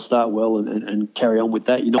well, start well, and carry on with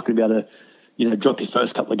that. You're not going to be able to drop your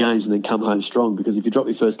first couple of games and then come home strong, because if you drop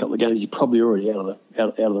your first couple of games, you're probably already out of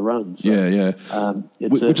the run. So,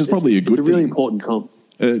 which is probably a good thing. It's a really important comp.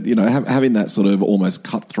 Having that sort of almost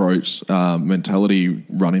cutthroat mentality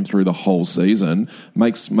running through the whole season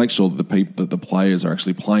makes sure that the players are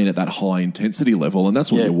actually playing at that high intensity level, and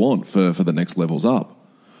that's what you want for the next levels up.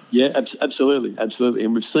 Yeah, absolutely. And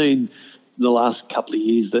we've seen in the last couple of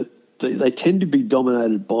years that they tend to be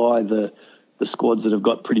dominated by the squads that have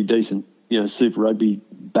got pretty decent, Super Rugby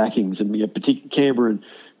backings, and particularly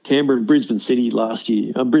Canberra and Brisbane City last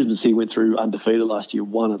year. Brisbane City went through undefeated last year.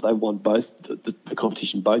 They won both the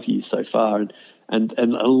competition both years so far, and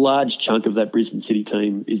a large chunk of that Brisbane City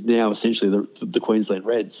team is now essentially the Queensland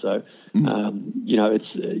Reds. So, and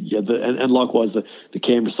likewise the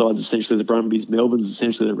Canberra side's essentially the Brumbies, Melbourne's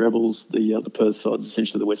essentially the Rebels, the Perth side's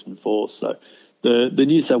essentially the Western Force. So, the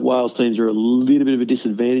New South Wales teams are a little bit of a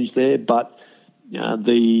disadvantage there, but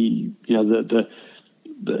the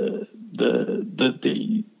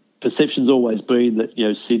perception's always been that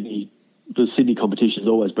the Sydney competition has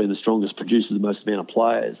always been the strongest, produces the most amount of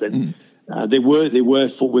players, and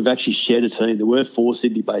we've actually shed a team. There were 4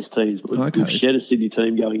 Sydney-based teams, but we've shed a Sydney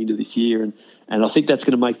team going into this year, and I think that's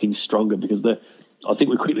going to make things stronger, because I think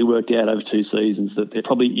we quickly worked out over 2 seasons that there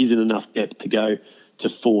probably isn't enough depth to go to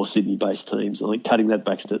 4 Sydney-based teams. I think cutting that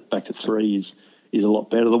back to 3 is a lot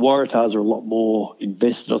better. The Waratahs are a lot more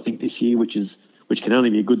invested, I think, this year, which can only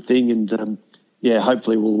be a good thing. And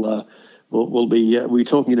hopefully we'll be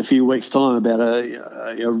talking in a few weeks' time about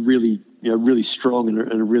a really strong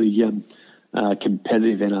and a really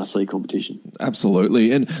competitive NRC competition.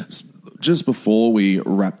 Absolutely. And just before we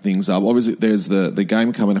wrap things up, obviously there's the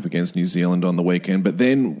game coming up against New Zealand on the weekend, but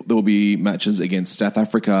then there will be matches against South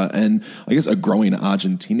Africa and I guess a growing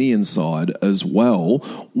Argentinian side as well.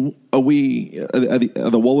 Are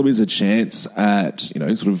the Wallabies a chance at,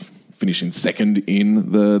 sort of finishing second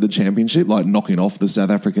in the championship, like knocking off the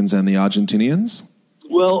South Africans and the Argentinians?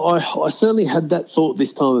 Well, I certainly had that thought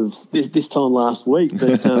this time last week,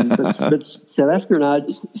 but South Africa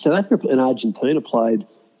and Argentina played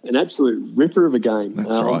an absolute ripper of a game.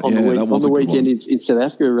 That's right. On the weekend in South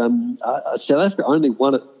Africa. South Africa only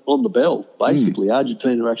won it on the bell. Basically,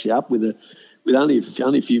 Argentina were actually up with only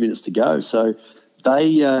a few minutes to go. So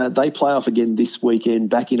they play off again this weekend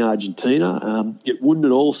back in Argentina. It wouldn't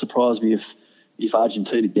at all surprise me if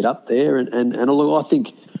Argentina get up there. And although I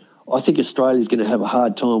think Australia's going to have a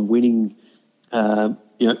hard time winning,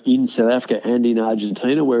 in South Africa and in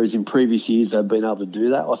Argentina, whereas in previous years they've been able to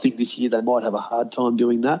do that. I think this year they might have a hard time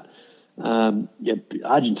doing that.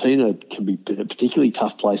 Argentina can be a particularly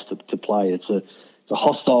tough place to play. It's a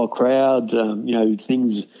hostile crowd.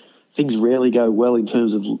 Things rarely go well in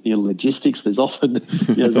terms of logistics. There's often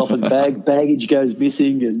baggage goes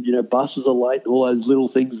missing, and buses are late, and all those little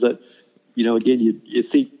things that again you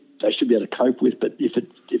think they should be able to cope with, but if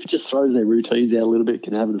it just throws their routines out a little bit, it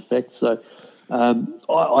can have an effect. So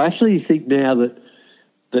I actually think now that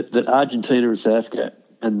Argentina and South Africa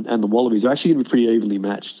and the Wallabies are actually going to be pretty evenly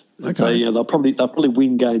matched. Okay. So they'll probably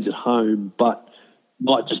win games at home, but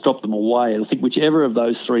might just drop them away. And I think whichever of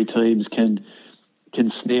those 3 teams can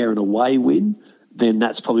snare an away win, then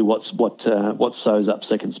that's probably what sews up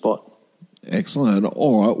second spot. Excellent.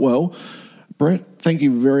 All right. Well, Brett, thank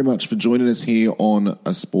you very much for joining us here on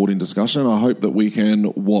A Sporting Discussion. I hope that we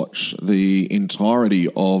can watch the entirety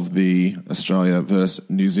of the Australia versus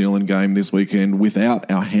New Zealand game this weekend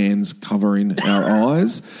without our hands covering our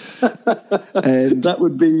eyes. And that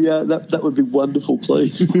would be that would be wonderful,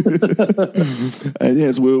 please. And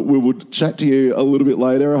yes, we would chat to you a little bit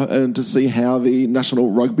later and to see how the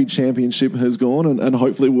National Rugby Championship has gone, and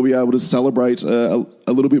hopefully we'll be able to celebrate a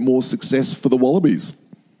little bit more success for the Wallabies.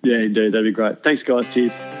 Yeah, indeed. That'd be great. Thanks, guys.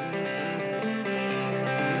 Cheers.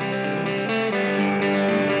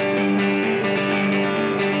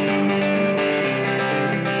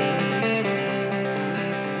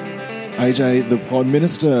 AJ, the Prime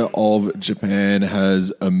Minister of Japan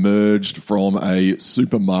has emerged from a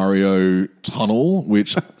Super Mario tunnel,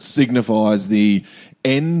 which signifies the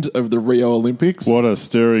end of the Rio Olympics. What a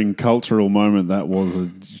stirring cultural moment that was,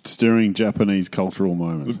 a stirring Japanese cultural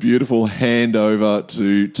moment. A beautiful handover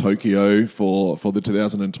to Tokyo for the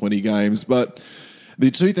 2020 Games. But the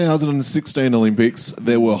 2016 Olympics,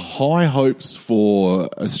 there were high hopes for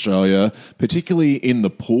Australia, particularly in the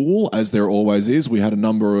pool, as there always is. We had a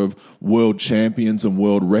number of world champions and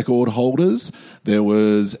world record holders. There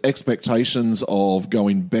was expectations of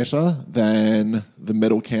going better than the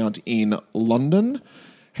medal count in London.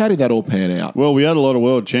 How did that all pan out? Well, we had a lot of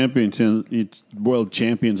world champions, a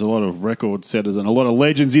lot of record setters, and a lot of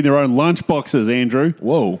legends in their own lunchboxes, Andrew.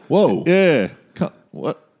 Whoa. Yeah.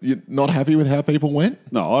 What? You're not happy with how people went?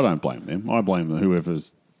 No, I don't blame them. I blame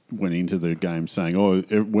whoever's went into the game saying, oh,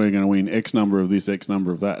 we're going to win X number of this, X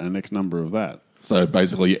number of that, and X number of that. So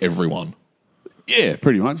basically everyone. Yeah,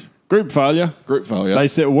 pretty much. Group failure. They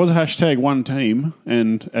said it was hashtag one team,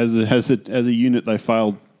 and as a unit, they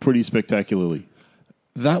failed pretty spectacularly.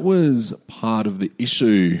 That was part of the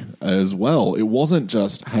issue as well. It wasn't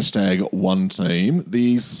just hashtag one team.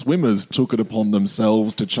 The swimmers took it upon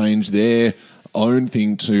themselves to change their own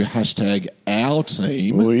thing to hashtag our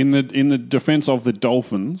team. Well, in the defence of the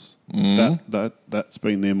Dolphins, that's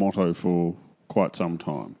been their motto for quite some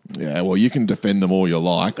time. Yeah, well, you can defend them all you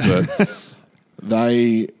like, but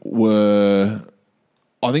they were...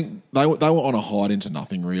 I think they were on a hide into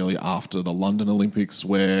nothing, really, after the London Olympics,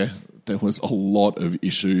 where there was a lot of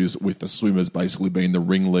issues with the swimmers basically being the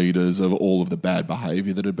ringleaders of all of the bad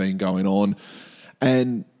behaviour that had been going on.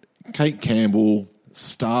 And Kate Campbell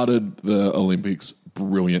started the Olympics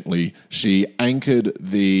brilliantly. She anchored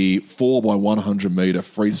the 4x100 metre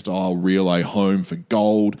freestyle relay home for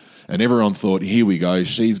gold, and everyone thought, here we go,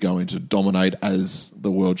 she's going to dominate as the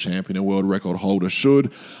world champion and world record holder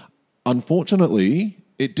should. Unfortunately,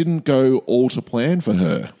 it didn't go all to plan for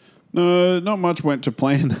her. No, not much went to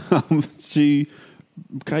plan.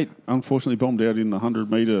 Kate unfortunately bombed out in the 100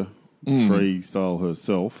 metre freestyle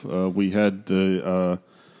herself. We had the...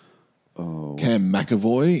 Cam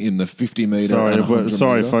McAvoy in the 50 metre.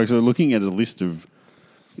 Sorry, folks. We're looking at a list of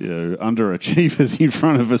underachievers in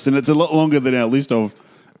front of us, and it's a lot longer than our list of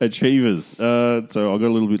achievers. So I got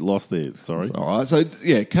a little bit lost there. Sorry. That's all right. So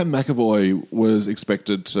yeah, Cam McAvoy was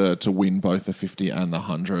expected to win both the 50 and the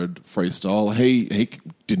 100 freestyle. He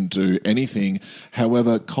didn't do anything.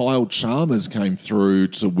 However, Kyle Chalmers came through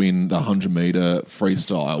to win the 100 metre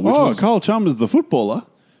freestyle. Kyle Chalmers, the footballer.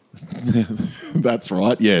 That's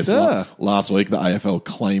right, yes. Yeah. Last week, the AFL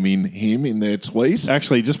claiming him in their tweet.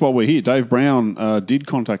 Actually, just while we're here, Dave Brown did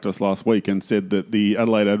contact us last week and said that the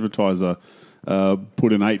Adelaide Advertiser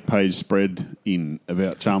put an 8-page spread in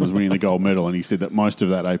about Chalmers winning the gold medal, and he said that most of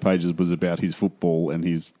that 8 pages was about his football and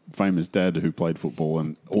his famous dad who played football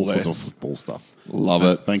and all sorts of football stuff. Love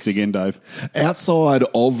it. Thanks again, Dave. Outside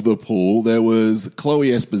of the pool, there was Chloe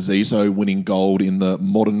Esposito winning gold in the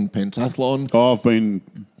modern pentathlon. Oh, I've been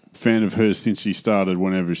a fan of hers since she started,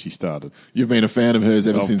 whenever she started. You've been a fan of hers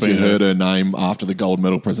ever since you heard her name after the gold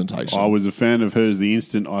medal presentation. I was a fan of hers the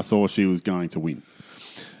instant I saw she was going to win.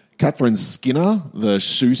 Catherine Skinner, the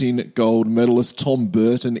shooting gold medalist, Tom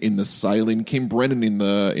Burton in the sailing, Kim Brennan in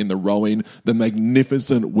the rowing, the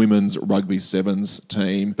magnificent women's rugby sevens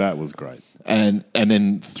team. That was great. And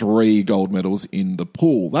then 3 gold medals in the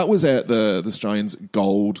pool. That was at the Australians'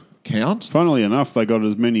 gold count. Funnily enough, they got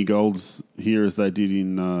as many golds here as they did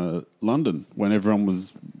in London when everyone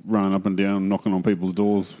was running up and down, knocking on people's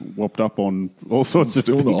doors, whopped up on all sorts of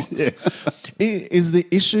things. Yeah. Is the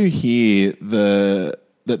issue here that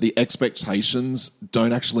the expectations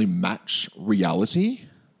don't actually match reality?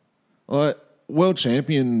 Like, world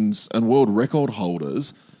champions and world record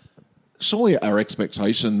holders, surely our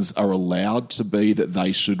expectations are allowed to be that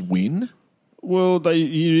they should win? Well,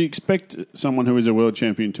 you expect someone who is a world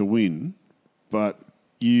champion to win, but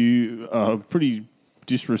you are pretty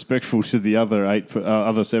disrespectful to the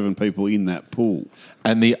other 7 people in that pool,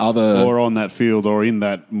 And the other or on that field, or in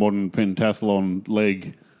that modern pentathlon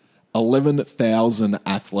leg. 11,000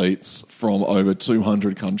 athletes from over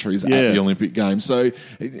 200 countries at the Olympic Games. So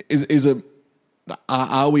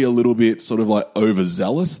are we a little bit sort of like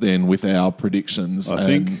overzealous then with our predictions I and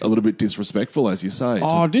think a little bit disrespectful, as you say?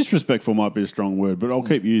 Disrespectful might be a strong word, but I'll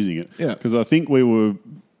keep using it. Yeah. Because I think we were...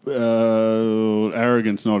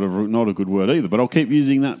 arrogance, not a good word either, but I'll keep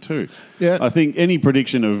using that too. Yeah. I think any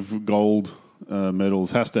prediction of gold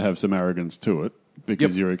medals has to have some arrogance to it,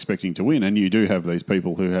 because you're expecting to win, and you do have these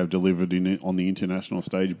people who have delivered on the international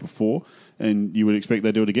stage before, and you would expect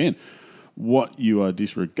they do it again. What you are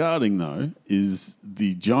disregarding, though, is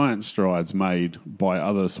the giant strides made by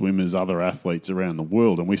other swimmers, other athletes around the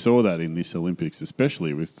world, and we saw that in this Olympics,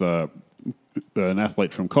 especially with an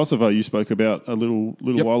athlete from Kosovo you spoke about a little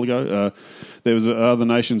while ago. There was other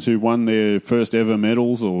nations who won their first ever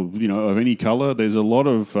medals, or of any colour. There's a lot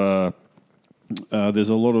of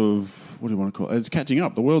what do you want to call it? It's catching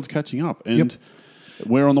up. The world's catching up, and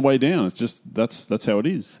we're on the way down. It's just that's how it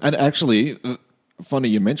is. And actually, funny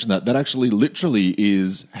you mentioned that. That actually literally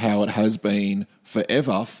is how it has been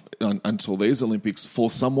forever until these Olympics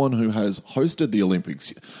for someone who has hosted the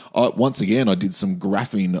Olympics. Once again, I did some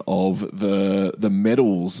graphing of the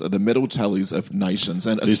medals, the medal tallies of nations,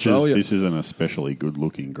 and Australia. This is an especially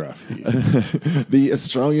good-looking graph here. The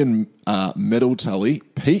Australian medal tally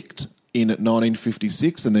peaked in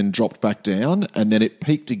 1956 and then dropped back down, and then it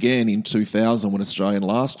peaked again in 2000 when Australia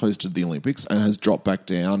last hosted the Olympics, and has dropped back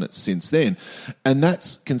down since then. And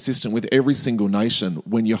that's consistent with every single nation.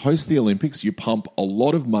 When you host the Olympics, you pump a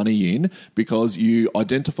lot of money in because you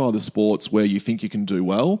identify the sports where you think you can do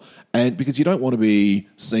well, and because you don't want to be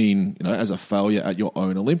seen, as a failure at your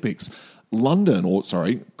own Olympics.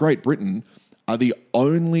 Great Britain are the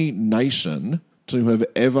only nation to have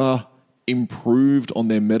ever improved on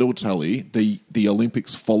their medal tally the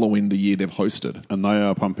Olympics following the year they've hosted. And they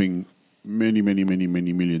are pumping many, many, many,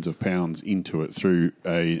 many millions of pounds into it through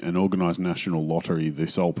an organised national lottery, the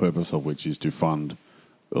sole purpose of which is to fund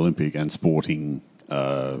Olympic and sporting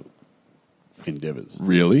endeavours.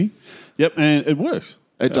 Really? Yep, and it works.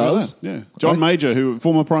 It does? Yeah.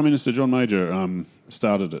 Former Prime Minister John Major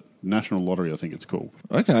started it. National Lottery, I think it's called.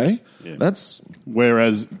 Okay. Yeah. That's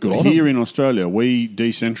Whereas good on here him. in Australia, we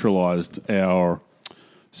decentralised our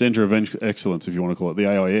Centre of Excellence, if you want to call it, the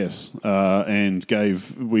AIS, and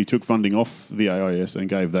we took funding off the AIS and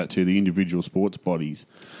gave that to the individual sports bodies.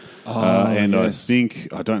 Yes.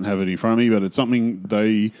 I don't have it in front of me, but it's something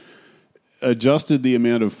they adjusted the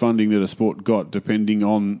amount of funding that a sport got depending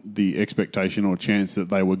on the expectation or chance that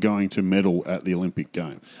they were going to medal at the Olympic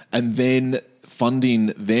Games. And then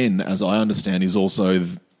funding then, as I understand, is also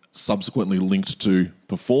subsequently linked to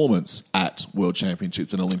performance at World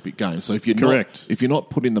Championships and Olympic Games. So if you're not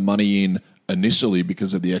putting the money in initially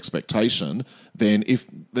because of the expectation, then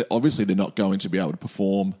obviously they're not going to be able to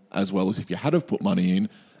perform as well as if you had have put money in.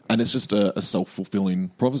 And it's just a self-fulfilling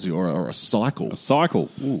prophecy or a cycle. A cycle.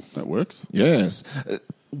 Ooh, that works. Yes.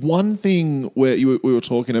 One thing where we were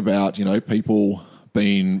talking about, people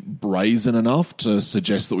being brazen enough to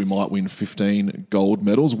suggest that we might win 15 gold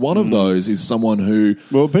medals. One of those is someone who...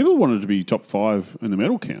 Well, people wanted to be top 5 in the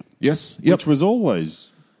medal count. Yes. Yep. Which was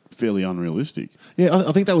always fairly unrealistic. Yeah,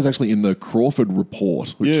 I think that was actually in the Crawford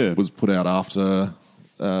report, which was put out after...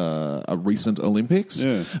 a recent Olympics.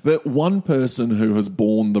 Yeah. But one person who has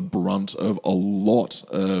borne the brunt of a lot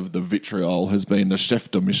of the vitriol has been the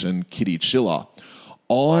chef de mission, Kitty Chiller.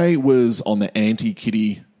 I was on the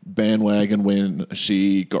anti-Kitty bandwagon when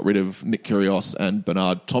she got rid of Nick Kyrgios and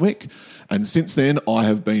Bernard Tomic, and since then I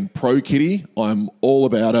have been pro-Kitty. I'm all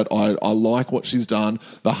about it. I like what she's done.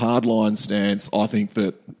 The hardline stance, I think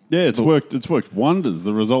that... Yeah, it's worked wonders.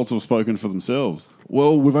 The results have spoken for themselves.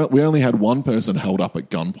 Well, we only had one person held up at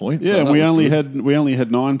gunpoint. Yeah, so we only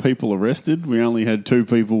had 9 people arrested. We only had 2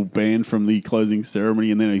 people banned from the closing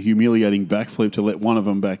ceremony, and then a humiliating backflip to let one of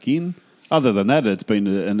them back in. Other than that, it's been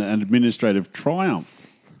an administrative triumph.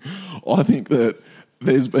 I think that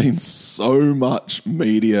there's been so much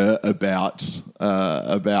media about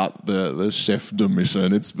the chef de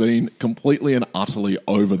mission. It's been completely and utterly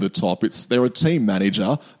over the top. They're a team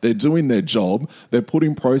manager. They're doing their job. They're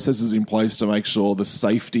putting processes in place to make sure the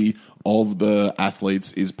safety of the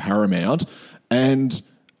athletes is paramount. And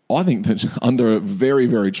I think that under very,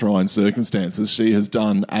 very trying circumstances, she has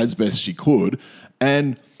done as best she could.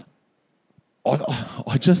 And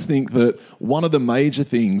I just think that one of the major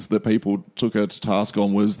things that people took her to task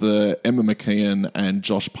on was the Emma McKay and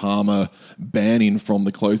Josh Palmer banning from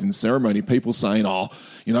the closing ceremony. People saying,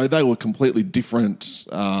 they were completely different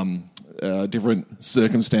different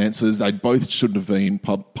circumstances. They both should have been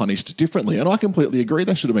punished differently. And I completely agree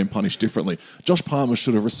they should have been punished differently. Josh Palmer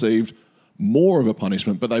should have received more of a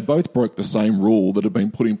punishment, but they both broke the same rule that had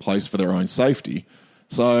been put in place for their own safety.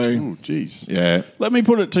 So, Oh, jeez. yeah. Let me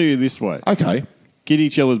put it to you this way. Okay. Kitty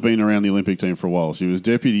Chella's been around the Olympic team for a while. She was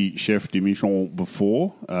deputy chef de mission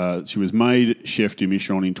before. She was made chef de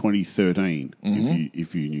mission in 2013,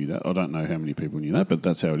 if you knew that. I don't know how many people knew that, but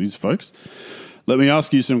that's how it is, folks. Let me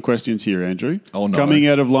ask you some questions here, Andrew. Oh, no. Coming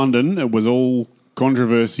out of London, it was all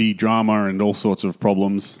controversy, drama, and all sorts of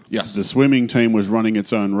problems. Yes. The swimming team was running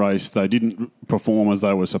its own race. They didn't perform as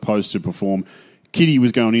they were supposed to perform. Kitty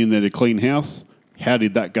was going in there to clean house. How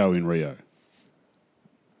did that go in Rio?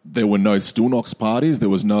 There were no still knocks parties. There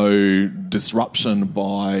was no disruption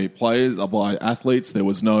by players, by athletes. There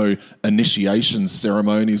was no initiation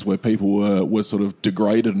ceremonies where people were sort of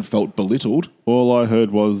degraded and felt belittled. All I heard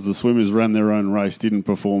was the swimmers ran their own race, didn't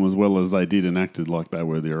perform as well as they did, and acted like they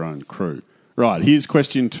were their own crew. Right, here's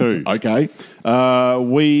question 2. Okay.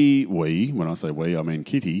 When I say we, I mean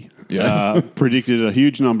Kitty, predicted a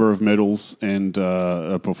huge number of medals and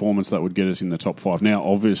a performance that would get us in the top 5. Now,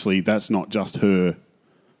 obviously, that's not just her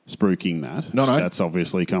spruiking that. No. That's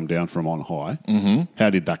obviously come down from on high. Mm-hmm. How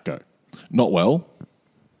did that go? Not well.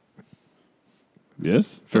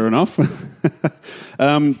 Yes, fair enough.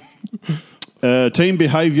 Team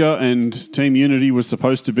behaviour and team unity was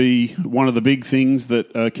supposed to be one of the big things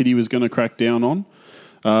that Kitty was going to crack down on.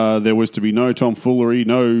 There was to be no tomfoolery,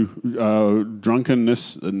 no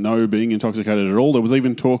drunkenness, no being intoxicated at all. There was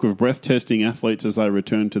even talk of breath testing athletes as they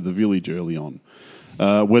returned to the village early on.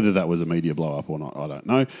 Whether that was a media blow-up or not, I don't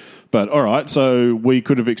know. But, all right, so we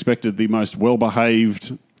could have expected the most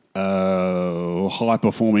well-behaved,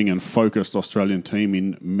 high-performing and focused Australian team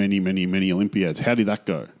in many, many, many Olympiads. How did that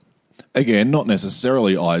go? Again, not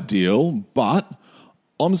necessarily ideal, but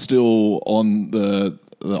I'm still on the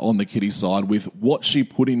Kitty side with what she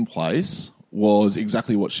put in place was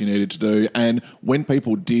exactly what she needed to do. And when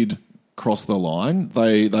people did cross the line,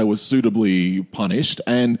 they were suitably punished.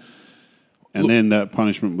 And then that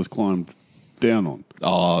punishment was climbed down on.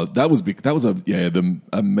 Oh, that was big. That was a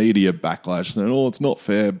media backlash. Saying, "Oh, it's not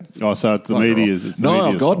fair." Oh, so it's the media's. It's the no,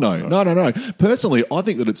 media's God, fault. no. Personally, I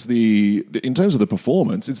think that it's in terms of the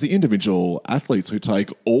performance, it's the individual athletes who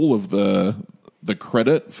take all of the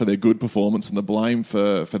credit for their good performance and the blame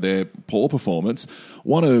for their poor performance.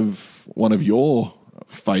 One of your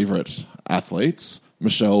favourite athletes,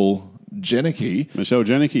 Michelle Jenneke.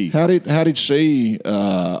 How did she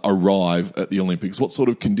arrive at the Olympics? What sort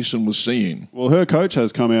of condition was she in? Well, her coach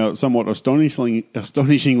has come out somewhat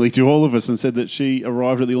astonishingly to all of us and said that she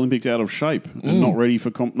arrived at the Olympics out of shape and not ready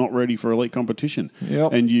for elite competition.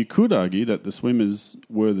 Yep. And you could argue that the swimmers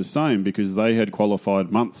were the same because they had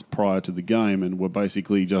qualified months prior to the game and were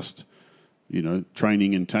basically just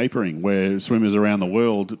training and tapering, where swimmers around the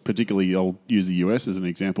world, particularly I'll use the US as an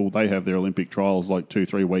example, they have their Olympic trials like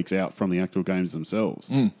 2-3 weeks out from the actual games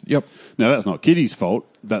themselves. Yep. Now, that's not Kitty's fault.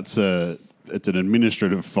 It's an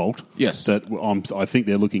administrative fault. Yes. That I think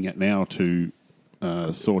they're looking at now to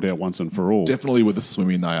sort out once and for all. Definitely with the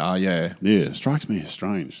swimming they are, yeah. Yeah, it strikes me as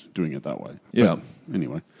strange doing it that way. Yeah. But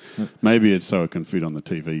anyway, maybe it's so it can fit on the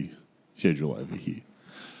TV schedule over here.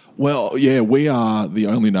 Well, yeah, we are the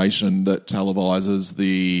only nation that televises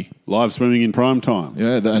the live swimming in prime time.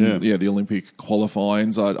 The Olympic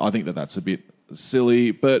qualifyings. I think that's a bit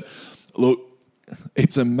silly, but look,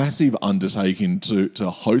 it's a massive undertaking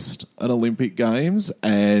to host an Olympic Games,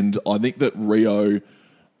 and I think that Rio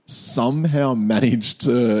somehow managed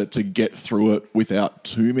to get through it without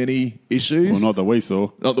too many issues. Well, not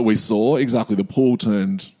that we saw. Exactly. The pool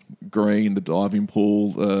turned green, the diving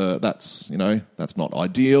pool, that's not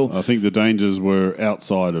ideal. I think the dangers were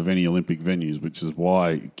outside of any Olympic venues, which is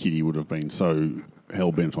why Kitty would have been so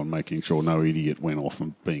hell-bent on making sure no idiot went off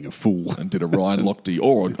and being a fool. And did a Ryan Lochte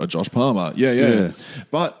or a Josh Palmer. Yeah.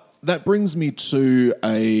 But that brings me to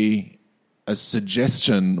a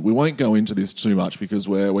suggestion. We won't go into this too much because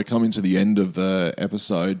we're coming to the end of the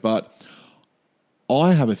episode, but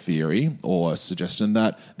I have a theory or a suggestion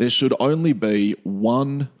that there should only be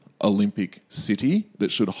one Olympic city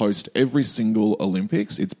that should host every single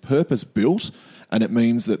Olympics. It's purpose-built, and it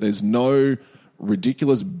means that there's no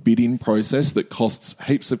ridiculous bidding process that costs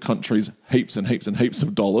heaps of countries heaps and heaps and heaps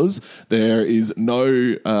of dollars. There is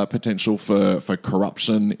no potential for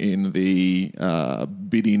corruption in the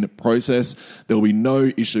bidding process. There will be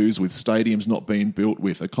no issues with stadiums not being built,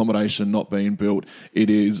 with accommodation not being built.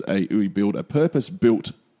 We build a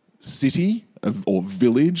purpose-built city or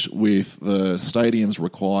village with the stadiums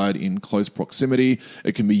required in close proximity.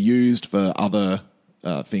 It can be used for other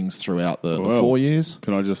things throughout the 4 years.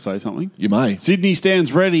 Can I just say something? You may. Sydney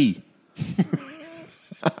stands ready.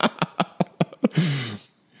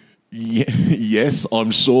 Yes,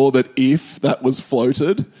 I'm sure that if that was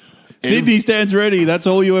floated... Sydney stands ready. That's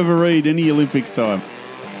all you ever read any Olympics time.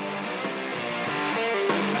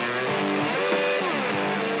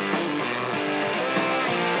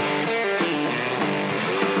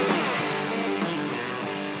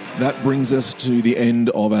 That brings us to the end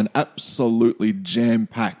of an absolutely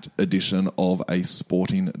jam-packed edition of a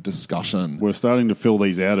sporting discussion. We're starting to fill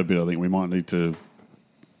these out a bit. I think we might need to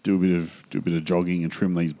do a bit of jogging and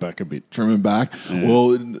trim these back a bit. Trim them back. Yeah.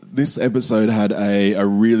 Well, this episode had a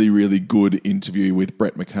really, really good interview with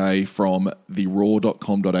Brett McKay from the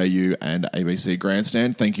raw.com.au and ABC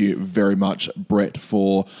Grandstand. Thank you very much, Brett,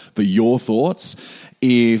 for your thoughts.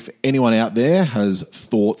 If anyone out there has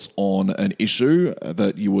thoughts on an issue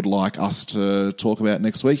that you would like us to talk about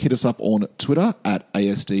next week, hit us up on Twitter at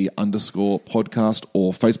ASD_podcast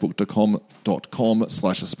or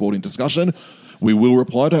facebook.com/a sporting discussion. We will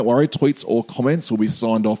reply, don't worry. Tweets or comments will be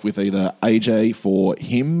signed off with either AJ for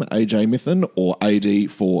him, AJ Mithen, or AD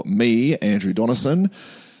for me, Andrew Donison.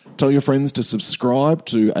 Tell your friends to subscribe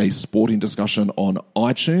to A Sporting Discussion on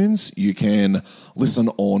iTunes. You can listen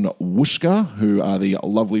on Whooshka, who are the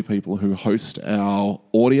lovely people who host our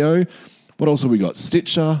audio. What else have we got?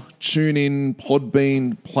 Stitcher, TuneIn,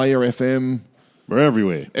 Podbean, Player FM. We're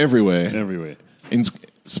everywhere. Everywhere.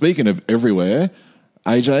 Speaking of everywhere...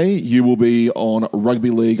 AJ, you will be on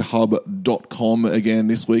rugbyleaguehub.com again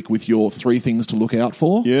this week with your 3 things to look out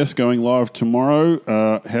for. Yes, going live tomorrow.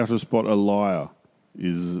 How to spot a liar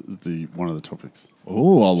is one of the topics.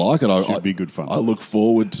 Oh, I like it. Should be good fun. I look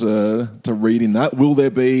forward to reading that. Will there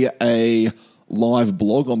be a live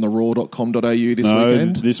blog on the raw.com.au this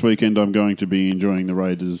weekend? This weekend I'm going to be enjoying the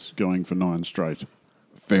Raiders going for 9 straight.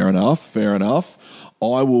 Fair enough.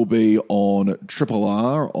 I will be on Triple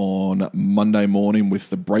R on Monday morning with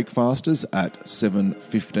the Breakfasters at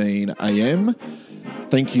 7:15 a.m.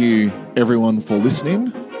 Thank you, everyone, for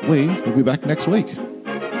listening. We will be back next week.